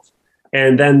themselves.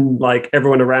 And then like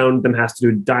everyone around them has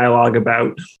to do dialogue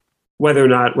about whether or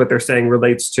not what they're saying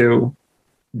relates to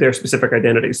their specific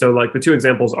identity. So like the two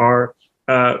examples are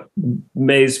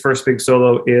May's first big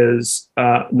solo is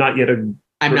Not Yet a...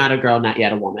 I'm not a girl, not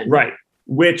yet a woman. Right.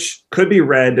 Which could be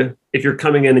read, if you're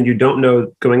coming in and you don't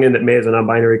know going in that May is a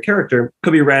non-binary character,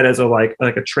 could be read as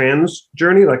a trans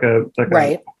journey, like a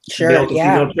male to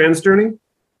female trans journey.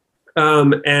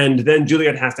 And then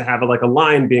Juliet has to have a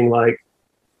line being like,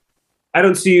 I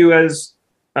don't see you as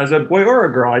a boy or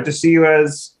a girl. I just see you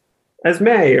as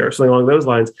May, or something along those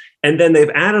lines. And then they've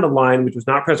added a line which was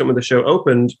not present when the show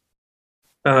opened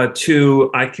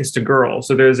to I Kissed a Girl.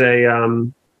 So there's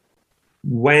a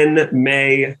when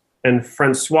May and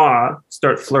Francois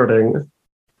start flirting,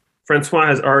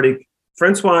 Francois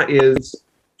is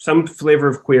some flavor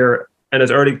of queer and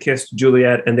has already kissed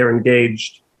Juliet, and they're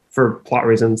engaged for plot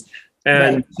reasons.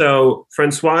 And so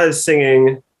Francois is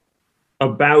singing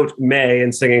about May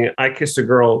and singing I Kissed a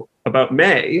Girl about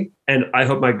May, and I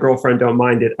hope my girlfriend don't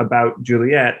mind it about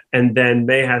Juliet. And then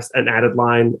May has an added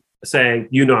line saying,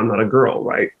 I'm not a girl,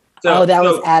 right? So, that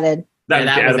was added. That was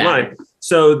added line.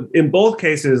 So in both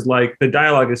cases, like the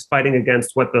dialogue is fighting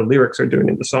against what the lyrics are doing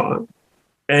in the song,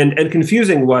 and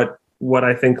confusing what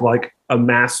I think like a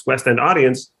mass West End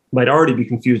audience might already be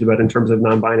confused about in terms of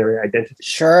non-binary identity.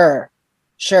 Sure.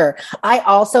 I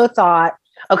also thought,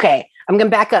 okay, I'm going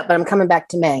to back up, but I'm coming back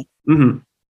to May. Mm-hmm.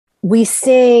 We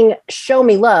sing Show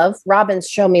Me Love. Robin's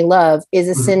Show Me Love is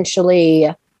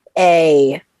essentially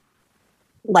a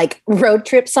road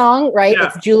trip song, right?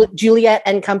 Yeah. It's Juliet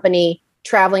and company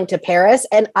traveling to Paris.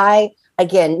 And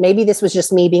maybe this was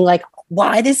just me being like,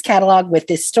 why this catalog with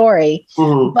this story?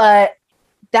 Mm-hmm. But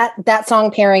that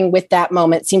song pairing with that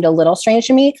moment seemed a little strange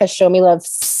to me, because Show Me Love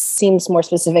seems more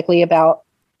specifically about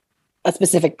a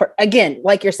specific again,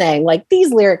 like you're saying, like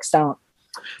these lyrics don't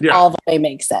all the way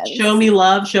make sense. Show me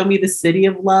love, show me the city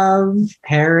of love,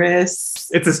 Paris.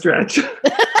 It's a stretch.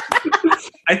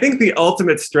 I think the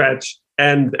ultimate stretch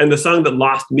and the song that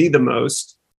lost me the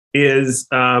most is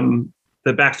the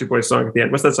Backstreet Boys song at the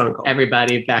end. What's that song called?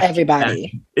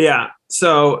 Everybody. Yeah.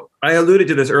 So I alluded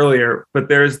to this earlier, but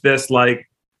there's this like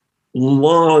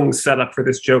long setup for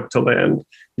this joke to land,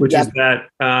 which is that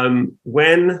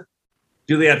when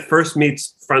Juliette first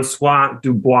meets Francois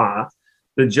Dubois,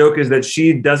 the joke is that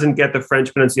she doesn't get the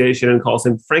French pronunciation and calls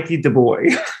him Frankie Dubois.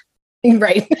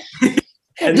 Right.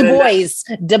 Du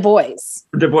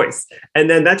Bois. And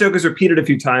then that joke is repeated a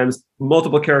few times.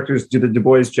 Multiple characters do the Du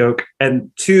Bois joke. And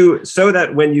two, so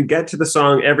that when you get to the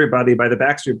song Everybody by the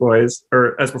Backstreet Boys,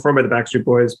 or as performed by the Backstreet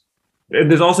Boys, and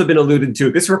there's also been alluded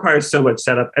to, this requires so much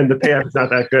setup and the payoff is not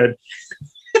that good.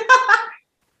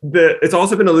 It's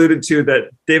also been alluded to that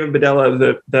David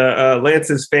Badella, the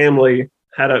Lance's family,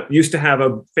 used to have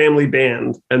a family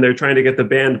band, and they're trying to get the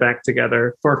band back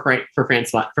together for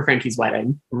Frankie's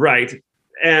wedding. Right.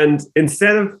 And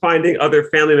instead of finding other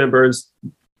family members,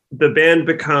 the band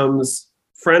becomes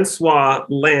Francois,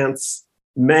 Lance,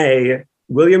 May,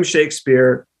 William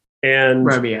Shakespeare, and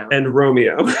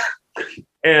Romeo,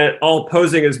 and all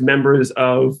posing as members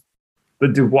of the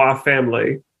Dubois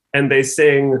family. And they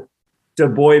sing "Du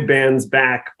Bois Band's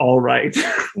Back, All Right."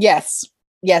 Yes,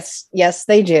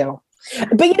 they do.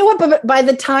 But you know what? But by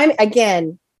the time,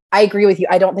 again, I agree with you.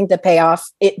 I don't think the payoff,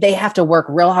 they have to work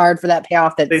real hard for that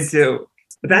payoff. They do.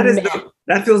 But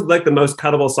that feels like the most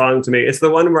cuttable song to me. It's the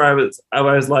one where I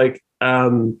was like,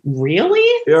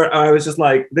 really? I was just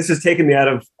like, this is taking me out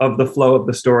of the flow of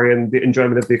the story and the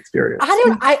enjoyment of the experience.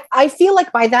 I feel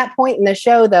like by that point in the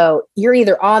show, though, you're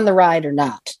either on the ride or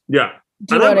not. Yeah.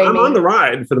 Do you know what I mean? I'm on the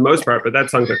ride for the most part, but that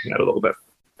song took me out a little bit.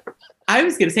 I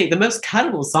was going to say the most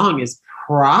cuttable song is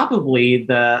probably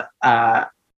the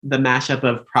mashup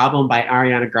of Problem by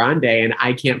Ariana Grande and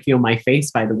I Can't Feel My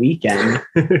Face by The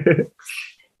Weeknd.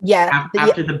 Yeah.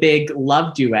 After the big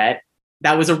love duet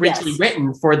that was originally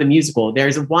written for the musical.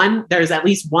 There's at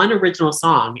least one original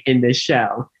song in this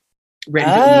show.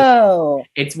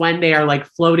 It's when they are like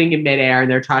floating in midair and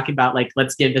they're talking about like,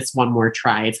 let's give this one more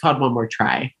try. It's called One More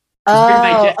Try.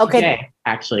 Okay. Day,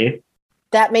 actually.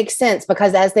 That makes sense,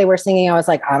 because as they were singing, I was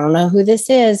like, I don't know who this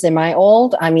is. Am I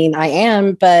old? I mean, I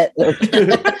am, but but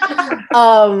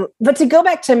to go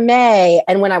back to May,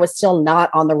 and when I was still not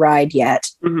on the ride yet,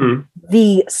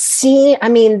 the scene, I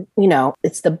mean, you know,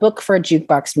 it's the book for a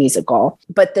jukebox musical,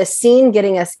 but the scene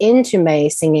getting us into May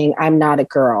singing "I'm Not a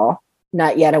Girl,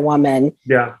 Not Yet a Woman,"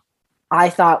 I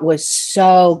thought was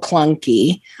so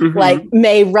clunky. Like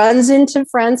May runs into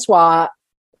Francois,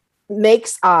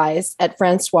 makes eyes at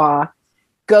Francois,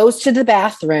 goes to the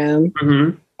bathroom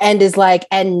and is like,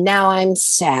 and now I'm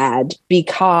sad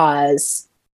because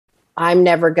I'm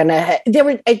never gonna. There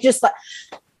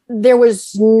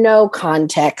was no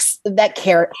context. That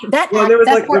character, actor.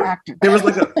 There was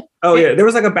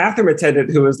like a bathroom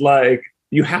attendant who was like,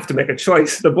 "You have to make a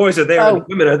choice. The boys are there, and the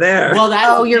women are there."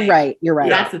 Well, you're right. You're right.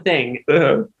 That's the thing.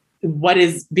 What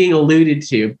is being alluded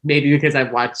to, maybe because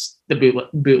I've watched the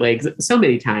bootlegs so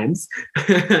many times,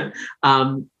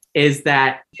 is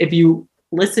that if you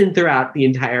listen throughout the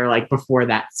entire, like before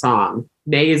that song,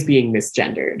 May is being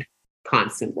misgendered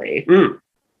constantly.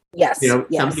 Yes. You know,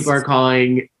 some people are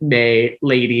calling May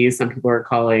ladies, some people are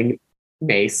calling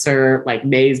May sir. Like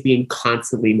May is being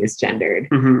constantly misgendered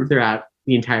throughout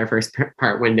the entire first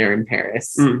part when they're in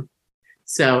Paris.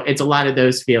 So it's a lot of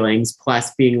those feelings,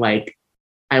 plus being like,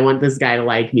 I want this guy to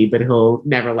like me, but he'll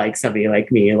never like somebody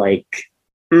like me. Like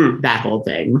that whole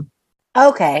thing.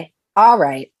 Okay. All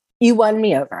right. You won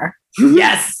me over.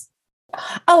 Yes.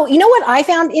 Oh, you know what I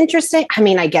found interesting? I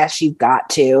mean, I guess you've got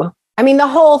to. I mean, the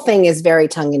whole thing is very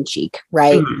tongue in cheek,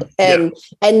 right? And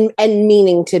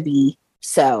meaning to be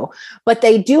so. But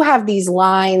they do have these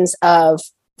lines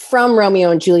from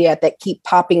Romeo and Juliet that keep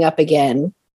popping up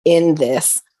again in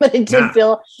this. But it did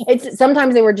feel,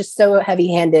 sometimes they were just so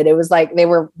heavy-handed. It was like they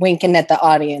were winking at the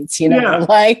audience, you know,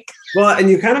 like. Well, and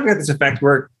you kind of got this effect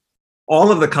where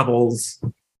all of the couples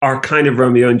are kind of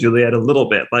Romeo and Juliet a little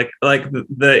bit. Like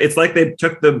it's like they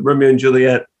took the Romeo and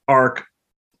Juliet arc,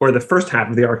 or the first half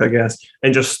of the arc, I guess,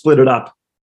 and just split it up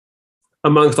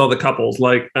amongst all the couples.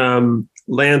 Like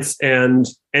Lance and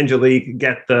Angelique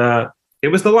get it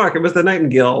was the lark, it was the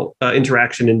nightingale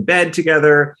interaction in bed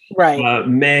together. Right.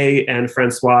 May and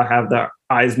Francois have the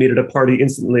eyes meet at a party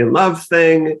instantly in love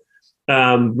thing.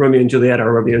 Romeo and Juliet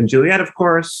are Romeo and Juliet, of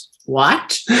course.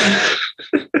 What?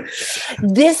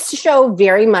 This show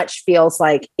very much feels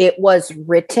like it was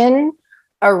written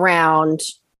around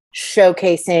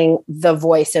showcasing the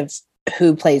voice of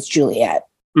who plays Juliet.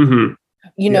 Mm-hmm.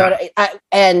 You know,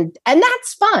 and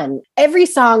that's fun. Every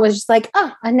song was just like,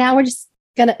 oh, and now we're just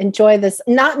gonna enjoy this.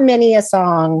 Not many a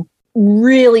song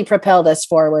really propelled us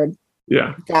forward.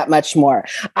 Yeah, that much more.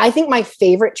 I think my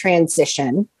favorite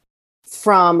transition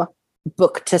from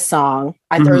book to song,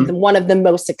 one of the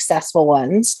most successful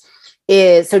ones,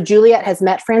 is so Juliet has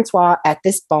met Francois at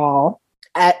this ball.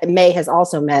 May has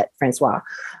also met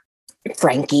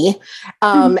Frankie,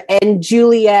 and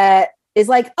Juliet is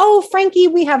like, oh, Frankie,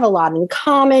 we have a lot in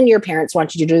common. Your parents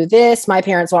want you to do this. My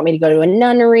parents want me to go to a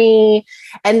nunnery.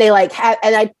 And they like have,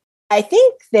 and I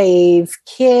think they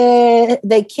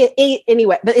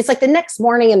anyway, but it's like the next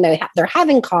morning and they're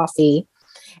having coffee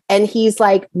and he's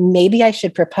like, maybe I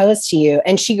should propose to you.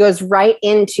 And she goes right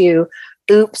into,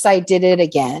 oops, I did it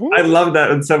again. I love that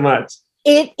one so much.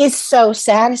 It is so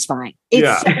satisfying.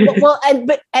 What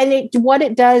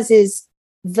it does is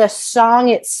the song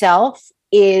itself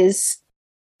is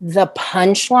the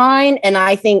punchline. And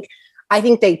I think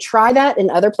they try that in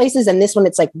other places. And this one,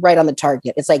 it's like right on the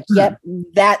target. It's like, yep,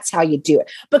 that's how you do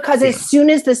it. Because as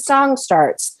soon as the song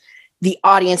starts, the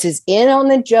audience is in on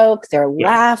the joke. They're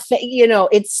laughing. You know,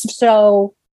 it's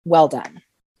so well done.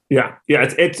 Yeah.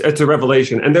 Yeah. It's a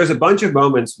revelation. And there's a bunch of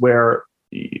moments where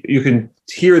you can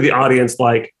hear the audience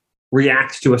like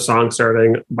react to a song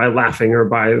starting by laughing or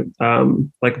by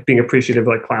like being appreciative,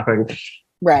 like clapping.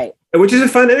 Right. Which is a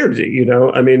fun energy, you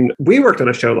know? I mean, we worked on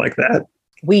a show like that.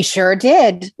 We sure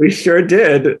did.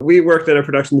 We worked on a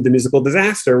production of The Musical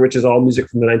Disaster, which is all music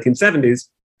from the 1970s.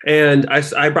 And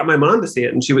I brought my mom to see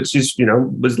it, and she's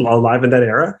was alive in that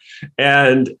era.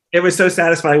 And it was so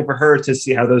satisfying for her to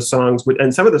see how those songs would,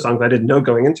 and some of the songs I didn't know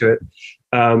going into it,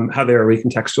 how they were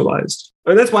recontextualized.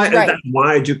 And that's why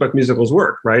jukebox musicals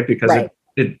work, right? Because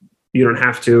you don't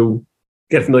have to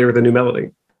get familiar with the new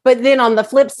melody. But then on the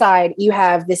flip side, you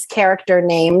have this character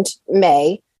named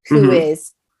May, who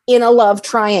is in a love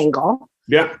triangle.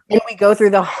 Yeah. And we go through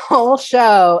the whole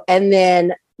show, and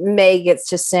then May gets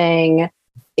to sing,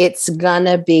 "It's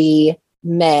Gonna Be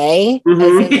May."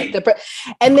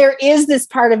 And there is this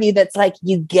part of you that's like,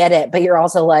 you get it, but you're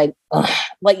also like, ugh.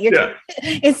 Like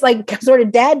it's like sort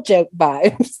of dad joke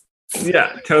vibes.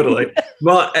 Yeah, totally.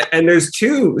 Well, and there's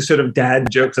two sort of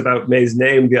dad jokes about May's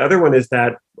name. The other one is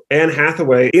that Anne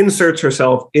Hathaway inserts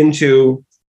herself into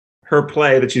her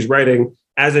play that she's writing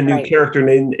as a new character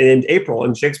named April.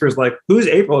 And Shakespeare's like, who's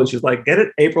April? And she's like, get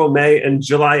it? April, May, and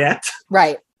Juliet.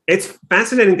 Right. It's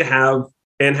fascinating to have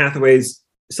Anne Hathaway's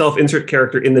self-insert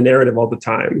character in the narrative all the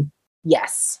time.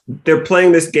 Yes. They're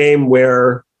playing this game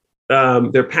where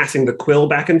they're passing the quill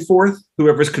back and forth.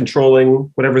 Whoever's controlling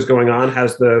whatever's going on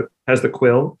has the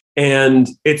quill. And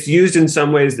it's used in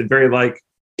some ways that very like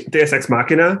Deus Ex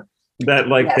Machina, that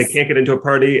like they can't get into a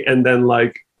party, and then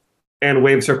like Anne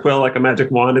waves her quill like a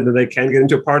magic wand, and then they can get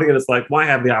into a party, and it's like, why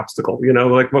have the obstacle? You know,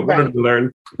 like what did we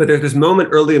learn? But there's this moment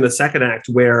early in the second act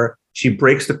where she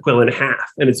breaks the quill in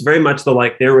half, and it's very much the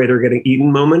like narrator getting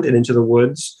eaten moment in Into the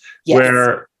Woods,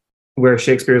 where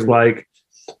Shakespeare's like,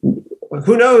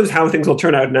 who knows how things will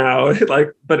turn out now?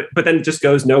 Like, but then it just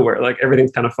goes nowhere. Like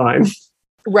everything's kind of fine.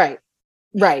 Right.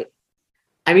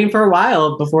 I mean, for a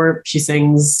while before she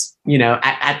sings, you know,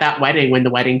 at that wedding, when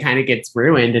the wedding kind of gets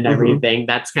ruined and everything,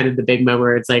 that's kind of the big moment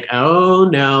where it's like, oh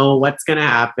no, what's going to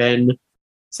happen?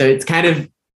 So it's kind of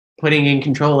putting in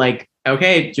control, like,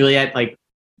 okay, Juliet, like,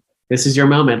 this is your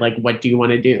moment. Like, what do you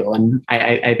want to do? And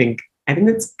I think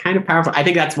that's kind of powerful. I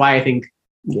think that's why I think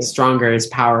Stronger is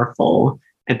powerful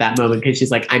at that moment, because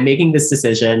she's like, I'm making this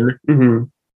decision.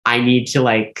 I need to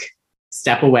like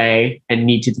step away and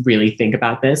need to really think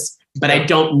about this, but I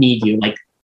don't need you. Like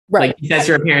he says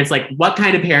to her parents, like, what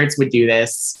kind of parents would do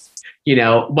this? You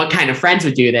know, what kind of friends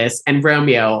would do this? And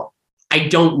Romeo, I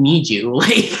don't need you.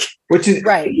 Like, which is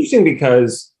interesting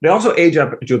because they also age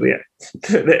up Juliet.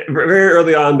 Very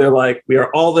early on, they're like, we are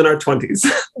all in our 20s.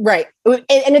 Right.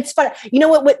 And it's fun. You know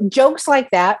what jokes like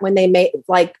that, when they make,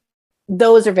 like,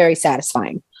 those are very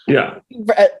satisfying. Yeah.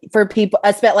 For people,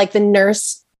 especially like the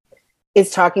nurse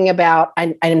is talking about,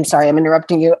 I'm sorry, I'm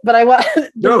interrupting you, but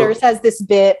nurse has this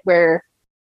bit where,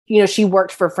 you know, she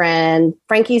worked for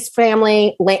Frankie's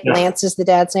family. Lance is the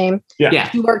dad's name. Yeah.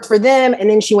 She worked for them, and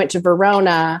then she went to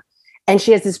Verona, and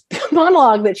she has this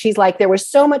monologue that she's like, there was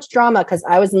so much drama because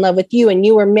I was in love with you and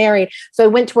you were married. So I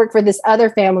went to work for this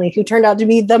other family who turned out to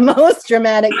be the most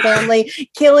dramatic family,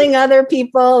 killing other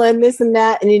people and this and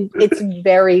that. And it's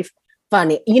very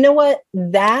funny. You know what?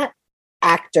 That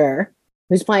actor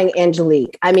who's playing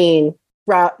Angelique, I mean,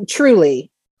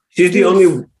 truly She's the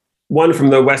only one from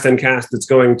the West End cast that's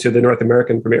going to the North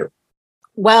American premiere.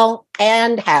 Well,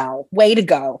 and how? Way to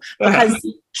go. Because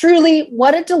truly,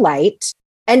 what a delight.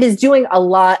 And is doing a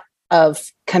lot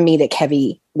of comedic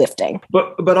heavy lifting.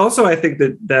 But also I think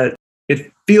that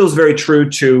it feels very true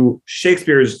to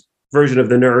Shakespeare's version of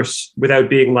the nurse without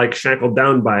being like shackled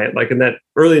down by it. Like in that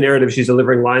early narrative, she's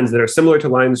delivering lines that are similar to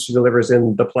lines she delivers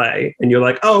in the play. And you're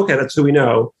like, oh, okay, that's who we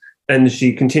know. And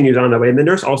she continues on that way. And the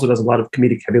nurse also does a lot of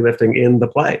comedic heavy lifting in the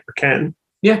play, or can.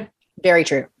 Yeah. Very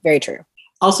true. Very true.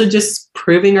 Also just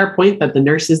proving our point that the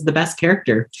nurse is the best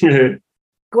character.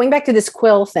 Going back to this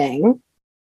Quill thing,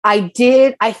 I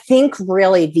think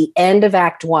really the end of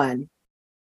Act 1,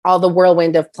 all the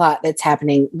whirlwind of plot that's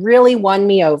happening really won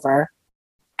me over.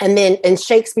 And then in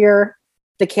Shakespeare,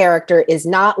 the character is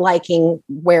not liking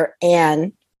where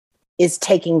Anne is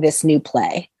taking this new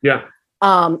play. Yeah.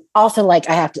 Also, like,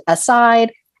 I have to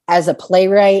aside, as a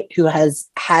playwright who has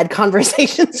had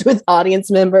conversations with audience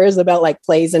members about like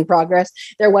plays in progress,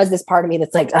 there was this part of me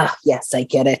that's like, oh yes, I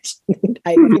get it.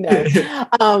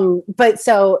 But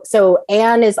so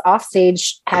Anne is off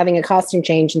stage having a costume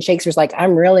change, and Shakespeare's like,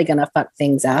 I'm really gonna fuck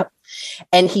things up.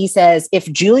 And he says,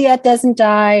 if Juliet doesn't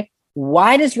die,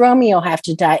 why does Romeo have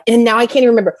to die? And now I can't even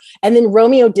remember. And then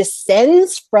Romeo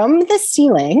descends from the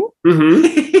ceiling,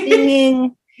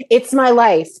 singing It's My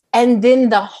Life. And then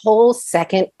the whole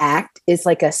second act is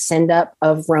like a send up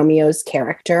of Romeo's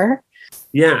character.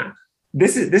 Yeah.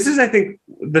 This is, I think,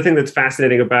 the thing that's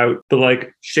fascinating about the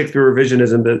like Shakespeare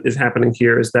revisionism that is happening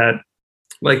here is that,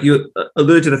 like you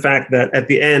alluded to the fact that at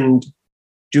the end,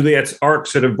 Juliet's arc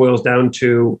sort of boils down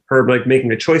to her like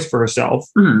making a choice for herself,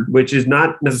 which is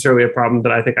not necessarily a problem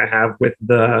that I think I have with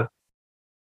the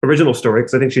original story,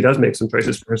 because I think she does make some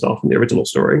choices for herself in the original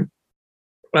story.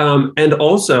 And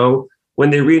also,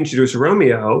 when they reintroduce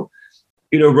Romeo,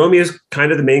 you know, Romeo is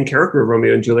kind of the main character of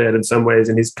Romeo and Juliet in some ways,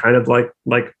 and he's kind of like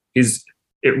he's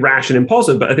rash and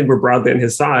impulsive, but I think we're broadly on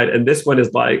his side. And this one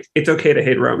is like, it's okay to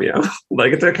hate Romeo.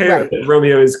 Like, it's okay that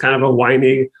Romeo is kind of a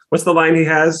whiny. What's the line he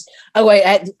has? Oh, wait,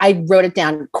 I wrote it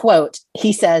down. Quote,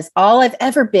 he says, all I've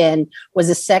ever been was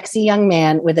a sexy young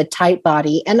man with a tight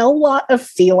body and a lot of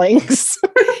feelings.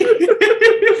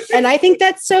 And I think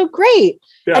that's so great.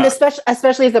 Yeah. And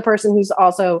especially as the person who's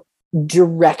also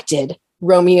directed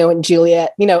Romeo and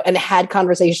Juliet, you know, and had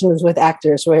conversations with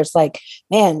actors where it's like,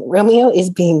 man, Romeo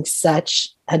is being such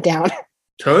a downer.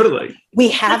 Totally. We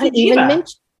haven't even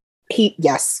mentioned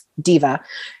diva.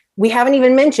 We haven't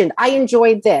even mentioned, I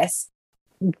enjoyed this.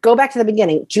 Go back to the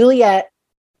beginning. Juliet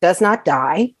does not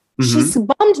die. She's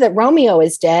bummed that Romeo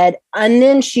is dead. And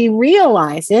then she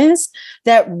realizes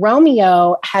that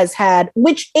Romeo has had,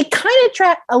 which it kind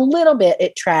of a little bit,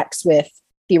 it tracks with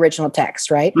the original text,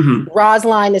 right?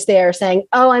 Rosalind is there saying,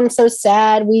 oh, I'm so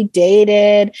sad we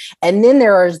dated. And then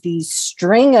there are these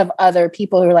string of other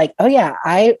people who are like, oh yeah,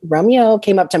 Romeo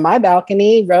came up to my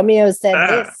balcony. Romeo said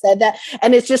this, said that.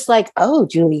 And it's just like, oh,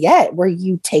 Juliet, were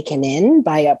you taken in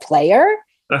by a player?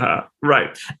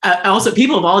 Right. Also,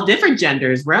 people of all different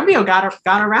genders. Romeo got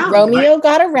around. Romeo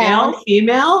got around. Male,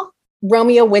 female.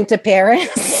 Romeo went to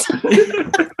Paris.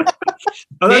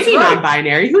 Maybe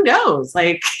non-binary. Who knows?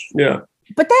 Like, yeah.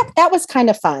 But that was kind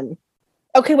of fun.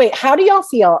 Okay, wait. How do y'all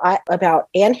feel about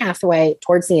Anne Hathaway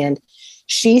towards the end?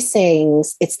 She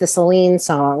sings, it's the Celine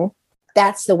song.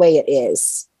 That's the way it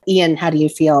is. Ian, how do you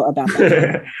feel about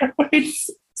that? It's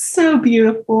so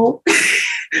beautiful.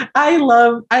 I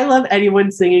love anyone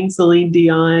singing Celine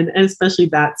Dion, and especially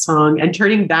that song, and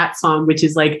turning that song, which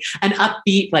is like an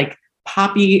upbeat, like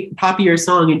poppier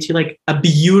song, into like a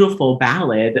beautiful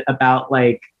ballad about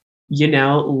like, you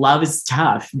know, love is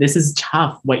tough. This is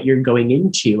tough what you're going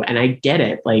into. And I get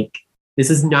it. Like, this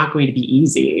is not going to be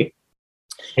easy.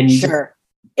 And sure.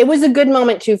 It was a good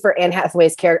moment too for Anne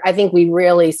Hathaway's character. I think we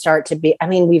really start to be, I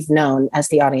mean, we've known as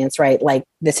the audience, right? Like,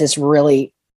 this is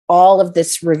really, all of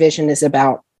this revision is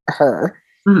about her.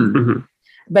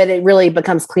 But it really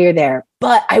becomes clear there.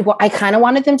 But I kind of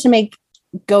wanted them to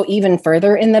go even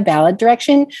further in the ballad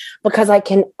direction, because I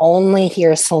can only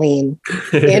hear Celine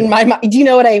in my mind. Do you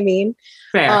know what I mean?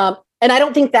 Fair. And I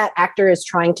don't think that actor is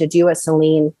trying to do a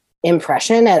Celine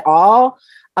impression at all.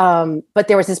 But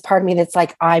there was this part of me that's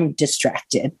like, I'm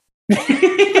distracted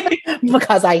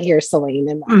because I hear Celine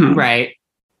in my mind. Right.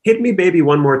 Hit Me Baby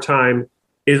One More Time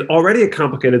is already a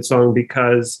complicated song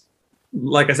because,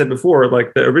 like I said before,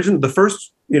 like the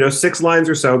first, 6 lines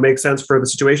or so make sense for the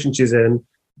situation she's in.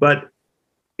 But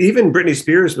even Britney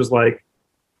Spears was like,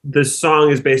 the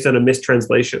song is based on a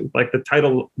mistranslation. Like, the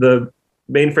title, the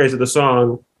main phrase of the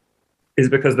song is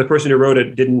because the person who wrote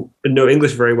it didn't know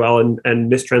English very well and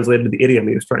mistranslated the idiom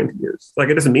he was trying to use. Like,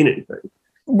 it doesn't mean anything.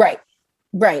 Right.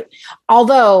 Right.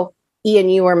 Although, Ian,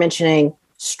 you were mentioning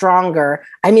Stronger.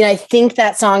 I mean, I think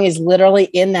that song is literally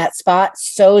in that spot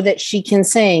so that she can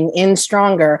sing in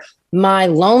Stronger, my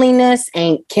loneliness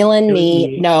ain't killing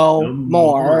me no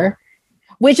more.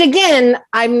 Which again,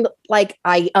 I'm like,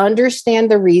 I understand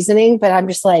the reasoning, but I'm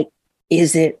just like,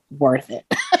 is it worth it?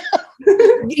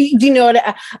 Do you know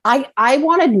what I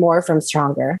wanted more from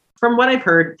Stronger? From what I've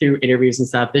heard through interviews and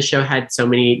stuff, this show had so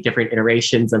many different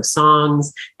iterations of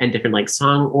songs and different like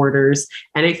song orders.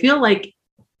 And I feel like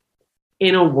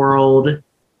in a world,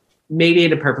 maybe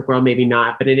in a perfect world, maybe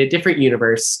not, but in a different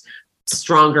universe,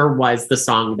 Stronger was the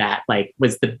song that like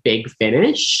was the big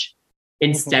finish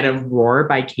instead of Roar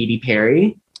by Katy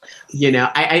Perry. You know,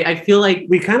 I feel like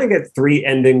we kind of get 3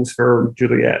 endings for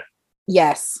Juliet.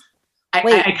 Yes.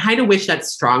 I kind of wish that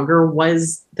Stronger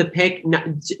was the pick,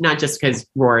 not just because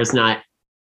Roar is not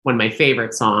one of my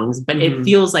favorite songs, but it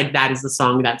feels like that is the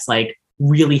song that's like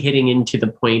really hitting into the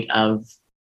point of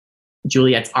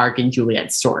Juliet's arc and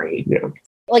Juliet's story. Yeah.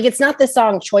 Like, it's not the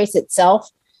song choice itself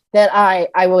that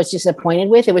I was disappointed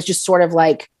with. It was just sort of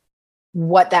like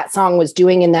what that song was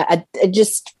doing in that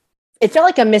it felt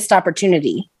like a missed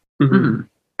opportunity. Mm-hmm.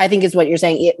 I think is what you're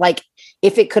saying. It, like,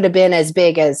 if it could have been as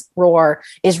big as Roar,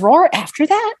 is Roar after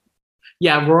that?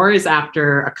 Yeah, Roar is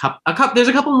after a couple. There's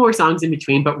a couple more songs in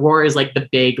between, but Roar is like the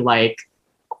big like.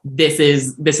 This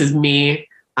is me.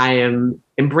 I am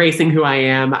embracing who I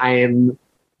am. I am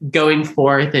going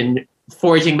forth and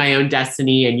forging my own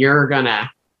destiny, and you're gonna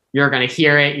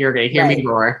hear it. You're gonna hear me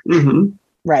roar. Mm-hmm.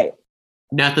 Right.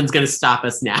 Nothing's gonna stop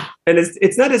us now. And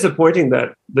it's not disappointing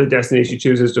that the destiny she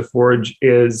chooses to forge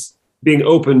is being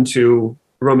open to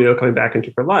Romeo coming back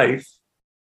into her life.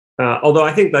 Although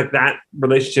I think like that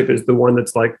relationship is the one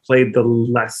that's like played the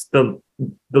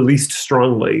least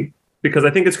strongly, because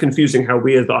I think it's confusing how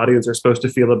we as the audience are supposed to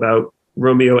feel about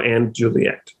Romeo and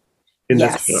Juliet in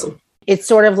this show. It's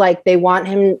sort of like they want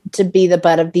him to be the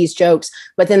butt of these jokes,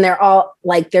 but then they're all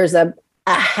like, there's a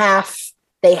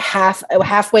halfway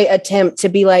attempt to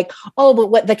be like, oh, but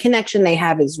what the connection they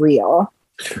have is real.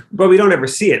 But we don't ever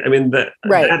see it. I mean,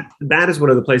 that is one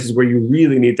of the places where you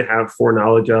really need to have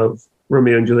foreknowledge of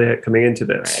Romeo and Juliet coming into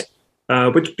this,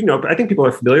 which, you know, I think people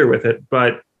are familiar with it.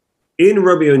 But in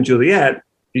Romeo and Juliet,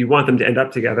 you want them to end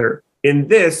up together. In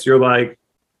this, you're like,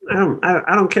 I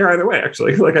don't care either way,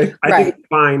 actually. Like, I think it's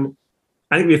fine.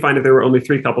 I think it'd be fine if there were only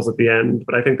 3 couples at the end,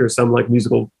 but I think there's some like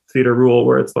musical theater rule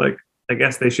where it's like, I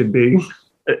guess they should be.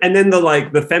 And then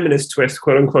the feminist twist,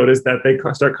 quote unquote, is that they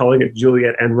start calling it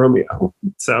Juliet and Romeo.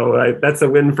 So that's a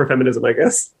win for feminism, I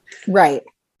guess. Right.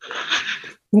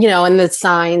 You know, and the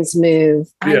signs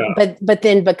move. Yeah. But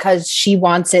then because she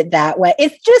wants it that way,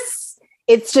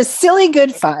 it's just silly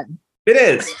good fun. It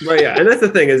is. Right. Yeah. And that's the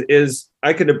thing is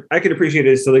I could appreciate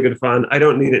it as silly good fun. I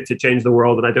don't need it to change the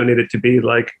world, and I don't need it to be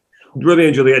like Romeo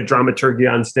and Juliet dramaturgy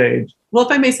on stage. Well,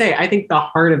 if I may say, I think the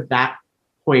heart of that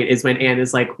point is when Anne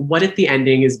is like, what if the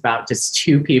ending is about just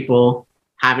 2 people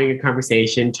having a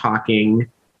conversation,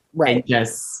 talking, and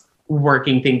just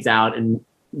working things out and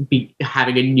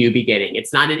having a new beginning.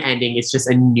 It's not an ending, it's just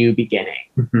a new beginning.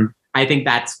 Mm-hmm. I think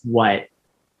that's what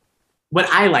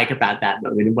I like about that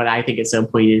moment, and what I think is so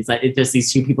poignant is that it's just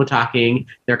these 2 people talking,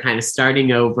 they're kind of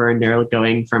starting over, and they're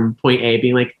going from point A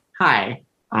being like, hi,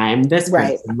 I'm this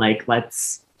person. Like,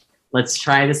 let's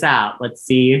try this out. Let's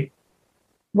see.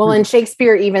 Well, and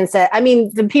Shakespeare even said, I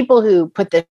mean, the people who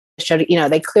put the show, you know,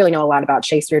 they clearly know a lot about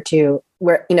Shakespeare too,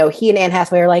 where, you know, he and Anne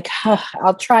Hathaway are like,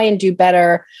 I'll try and do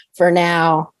better for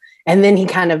now. And then he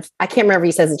kind of, I can't remember if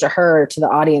he says it to her or to the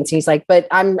audience. He's like, but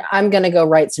I'm going to go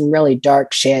write some really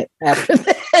dark shit after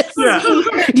this. Yeah.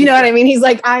 Do you know what I mean? He's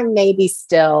like, I'm maybe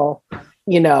still,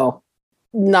 you know,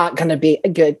 not going to be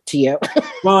good to you.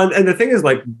 Well, and the thing is,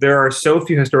 like, there are so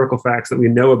few historical facts that we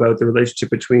know about the relationship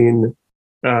between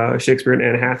Shakespeare and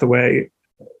Anne Hathaway.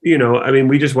 You know, I mean,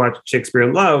 we just watched Shakespeare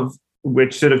in Love,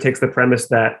 which sort of takes the premise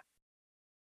that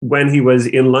when he was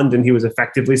in London, he was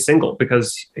effectively single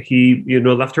because he, you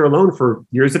know, left her alone for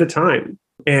years at a time.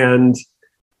 And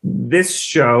this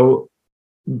show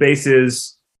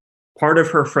bases part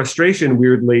of her frustration,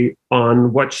 weirdly,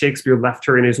 on what Shakespeare left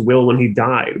her in his will when he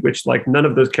died, which, like, none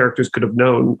of those characters could have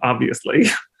known, obviously.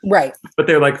 Right. But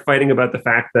they're like fighting about the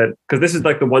fact that, because this is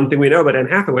like the one thing we know about Anne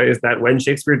Hathaway is that when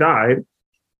Shakespeare died,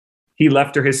 he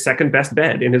left her his second best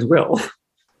bed in his will.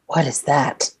 What is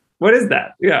that? What is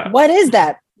that? Yeah. What is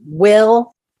that?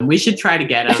 Will? We should try to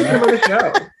get him on the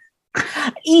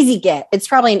show. Easy get. It's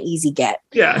probably an easy get.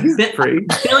 Yeah, he's free.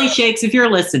 Billy Shakes, if you're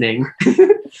listening.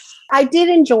 I did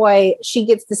enjoy, she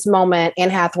gets this moment, Anne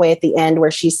Hathaway at the end,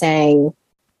 where she's saying,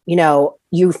 you know,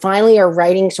 you finally are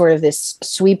writing sort of this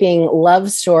sweeping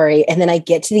love story. And then I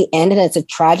get to the end and it's a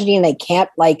tragedy and they can't,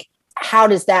 like, how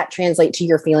does that translate to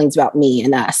your feelings about me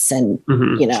and us? And,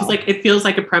 you know, She's like, it feels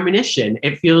like a premonition.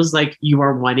 It feels like you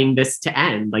are wanting this to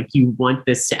end. Like you want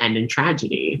this to end in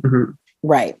tragedy.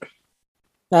 right.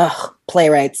 Ugh,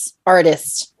 playwrights,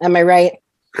 artists. Am I right?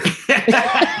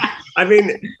 I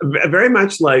mean, very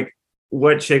much like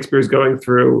what Shakespeare's going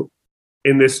through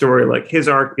in this story. Like his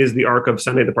arc is the arc of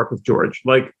Sunday at the Park with George.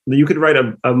 Like you could write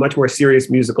a much more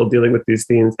serious musical dealing with these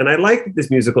themes. And I like that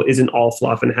this musical isn't all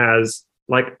fluff and has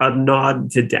like a nod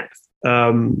to depth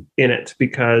in it,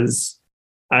 because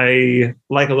I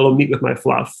like a little meat with my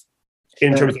fluff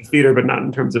in terms of theater, but not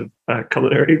in terms of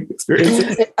culinary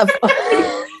experiences.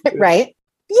 Right.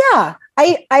 Yeah,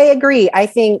 I agree. I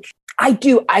think I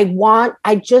do.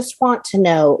 I just want to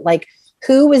know, like,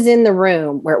 who was in the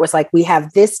room where it was like, we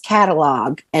have this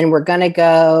catalog and we're going to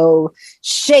go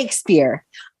Shakespeare.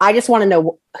 I just want to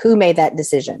know who made that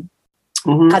decision,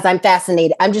 because I'm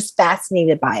fascinated. I'm just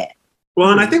fascinated by it. Well,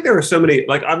 and I think there are so many,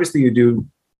 like, obviously you do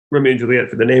Romeo and Juliet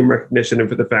for the name recognition and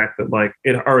for the fact that, like,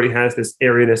 it already has this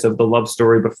airiness of the love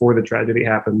story before the tragedy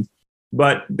happens.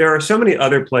 But there are so many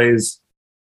other plays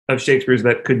of Shakespeare's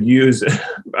that could use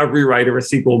a rewrite or a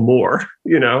sequel more,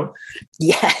 you know?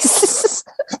 Yes.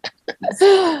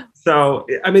 So,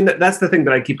 I mean, that's the thing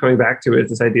that I keep coming back to, is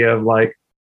this idea of, like,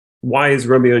 why is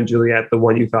Romeo and Juliet the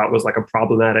one you thought was like a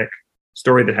problematic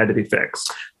story that had to be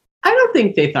fixed? I don't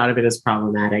think they thought of it as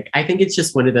problematic. I think it's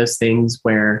just one of those things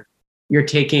where you're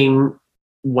taking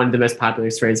one of the most popular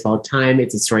stories of all time.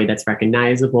 It's a story that's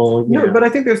recognizable. No, but I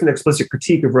think there's an explicit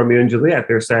critique of Romeo and Juliet.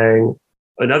 They're saying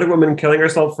another woman killing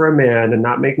herself for a man and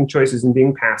not making choices and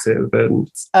being passive.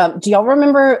 And do y'all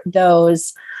remember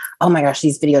those? Oh my gosh,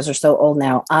 these videos are so old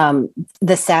now.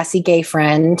 The sassy gay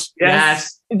friend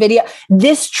video.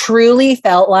 This truly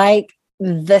felt like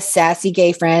the sassy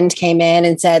gay friend came in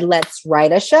and said, let's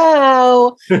write a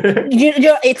show. you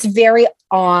know, it's very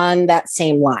on that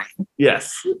same line.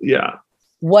 Yes. Yeah.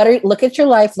 Look at your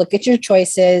life, look at your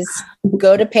choices,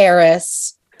 go to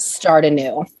Paris, start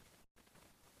anew.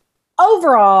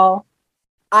 Overall,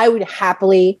 I would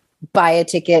happily buy a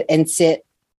ticket and sit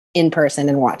in person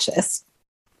and watch this.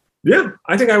 Yeah,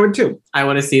 I think I would too. I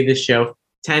want to see this show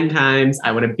 10 times.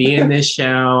 I want to be in this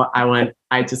show.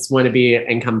 I just want to be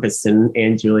encompassed in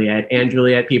Anne Juliet. Anne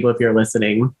Juliet, people, if you're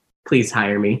listening, please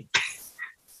hire me.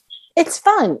 It's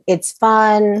fun. It's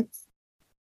fun.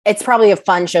 It's probably a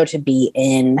fun show to be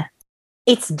in.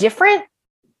 It's different,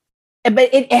 but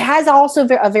it has also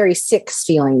a very Six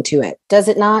feeling to it, does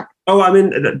it not? Oh, I mean,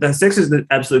 the Six is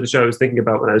absolutely the show I was thinking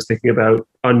about when I was thinking about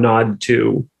a nod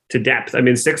to depth. I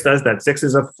mean, Six does that. Six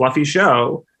is a fluffy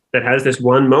show that has this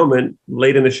one moment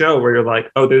late in the show where you're like,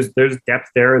 oh, there's depth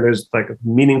there, and there's like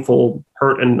meaningful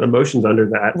hurt and emotions under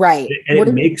that. Right. And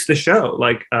it makes the show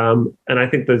like, and I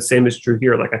think the same is true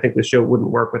here. Like, I think the show wouldn't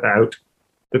work without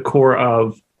the core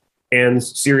of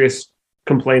Anne's serious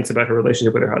complaints about her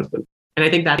relationship with her husband. And I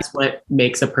think that's what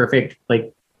makes a perfect,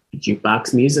 like,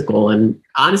 jukebox musical, and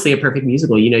honestly a perfect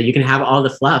musical. You know, you can have all the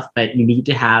fluff, but you need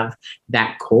to have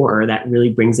that core that really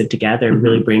brings it together and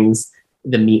really brings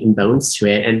the meat and bones to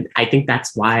it. And I think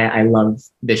that's why I love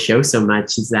this show so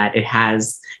much, is that it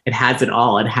has it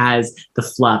all. It has the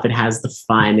fluff, it has the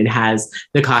fun, it has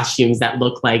the costumes that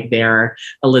look like they're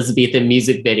Elizabethan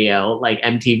music video, like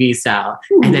MTV style.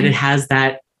 And then it has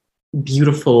that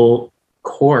beautiful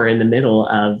core in the middle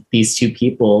of these two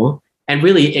people. And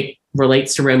really it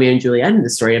relates to Romeo and Juliet in the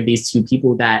story of these two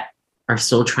people that are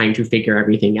still trying to figure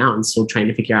everything out and still trying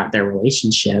to figure out their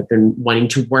relationship and wanting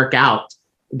to work out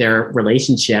their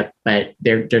relationship, but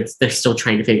they're still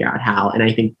trying to figure out how. And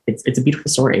I think it's a beautiful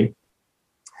story.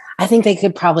 I think they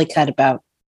could probably cut about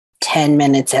 10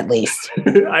 minutes at least.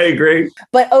 I agree.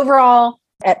 But overall,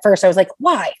 at first I was like,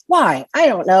 why? I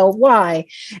don't know why.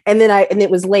 And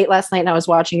it was late last night and I was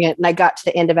watching it and I got to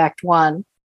the end of Act 1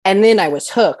 and then I was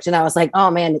hooked and I was like, oh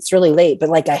man, it's really late. But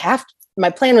like my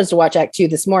plan was to watch Act 2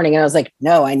 this morning. And I was like,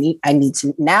 no, I need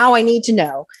to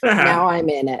know. Now I'm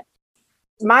in it.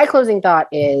 My closing thought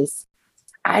is,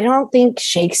 I don't think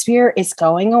Shakespeare is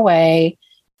going away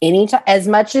anytime. As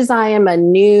much as I am a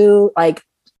new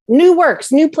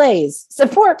works, new plays,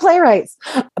 support playwrights.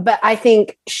 But I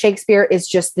think Shakespeare is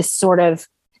just this sort of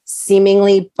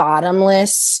seemingly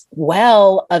bottomless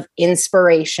well of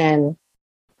inspiration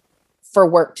for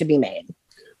work to be made.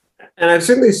 And I've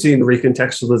certainly seen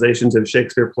recontextualizations of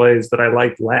Shakespeare plays that I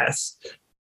liked less.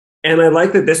 And I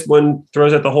like that this one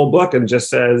throws out the whole book and just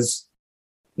says,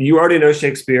 you already know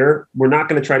Shakespeare. We're not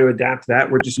going to try to adapt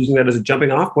that. We're just using that as a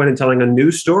jumping off point and telling a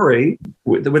new story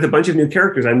with a bunch of new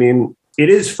characters. I mean, it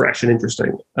is fresh and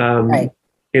interesting Right.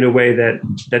 in a way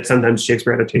that sometimes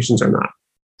Shakespeare adaptations are not.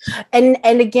 And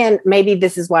again, maybe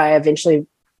this is why I eventually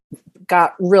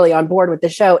got really on board with the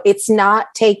show. It's not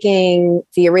taking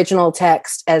the original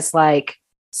text as like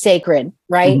sacred,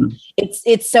 right? Mhm.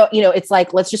 It's so, it's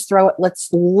like, let's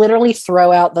literally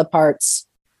throw out the parts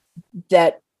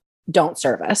that don't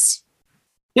serve us.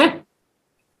 Yeah.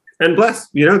 And bless,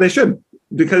 they should,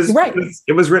 because Right.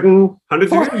 it was written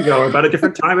hundreds of years ago about a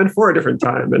different time and for a different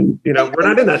time. And, we're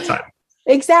not in that time.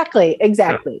 Exactly.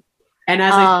 And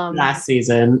as I said last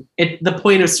season, the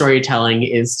point of storytelling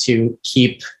is to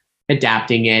keep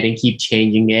adapting it and keep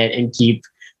changing it and keep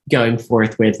going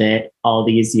forth with it all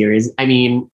these years. I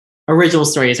mean, original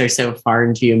stories are so far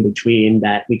and few in between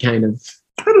that we kind of...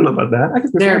 I don't know about that. I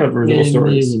think there's a lot of original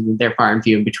stories. They're far and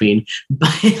few in between.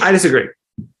 But I disagree.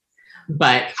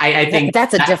 But I think...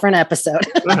 That's a different episode.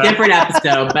 Different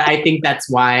episode, but I think that's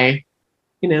why,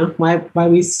 why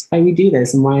we do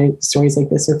this and why stories like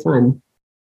this are fun.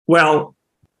 Well,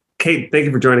 Kate, thank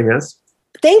you for joining us.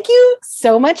 Thank you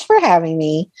so much for having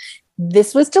me.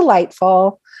 This was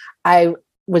delightful. I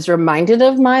was reminded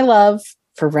of my love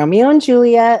for Romeo and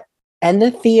Juliet and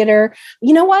the theater.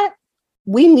 You know what?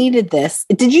 We needed this.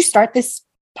 Did you start this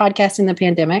podcast in the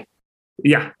pandemic?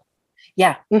 Yeah.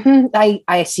 Yeah.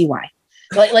 I see why.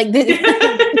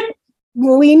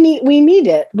 We need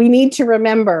it. We need to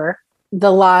remember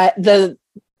the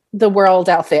world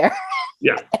out there.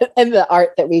 Yeah. And the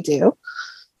art that we do.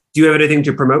 Do you have anything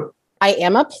to promote? I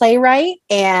am a playwright,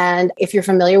 and if you're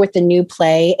familiar with the New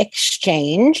Play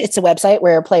Exchange, it's a website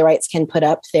where playwrights can put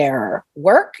up their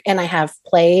work, and I have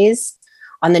plays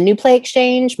on the New Play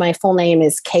Exchange. My full name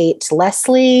is Kate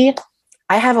Leslie.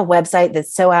 I have a website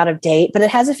that's so out of date, but it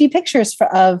has a few pictures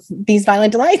of these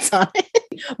Violent Delights on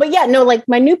it. But yeah, no, like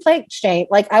my New Play Exchange,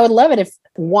 like I would love it if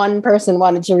one person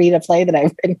wanted to read a play that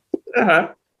I've written. Uh-huh.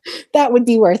 That would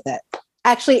be worth it.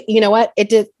 Actually, you know what?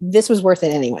 This was worth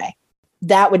it anyway.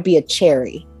 That would be a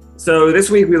cherry. So this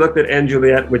week we looked at Anne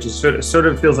Juliet, which is sort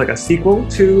of feels like a sequel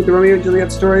to the Romeo and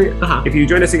Juliet story. Uh-huh. If you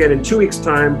join us again in 2 weeks'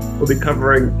 time, we'll be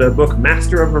covering the book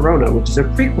Master of Verona, which is a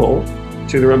prequel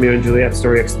to the Romeo and Juliet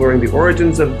story, exploring the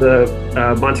origins of the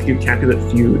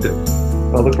Montague-Capulet feud.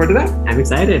 I'll look forward to that. I'm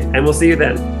excited. And we'll see you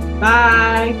then.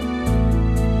 Bye.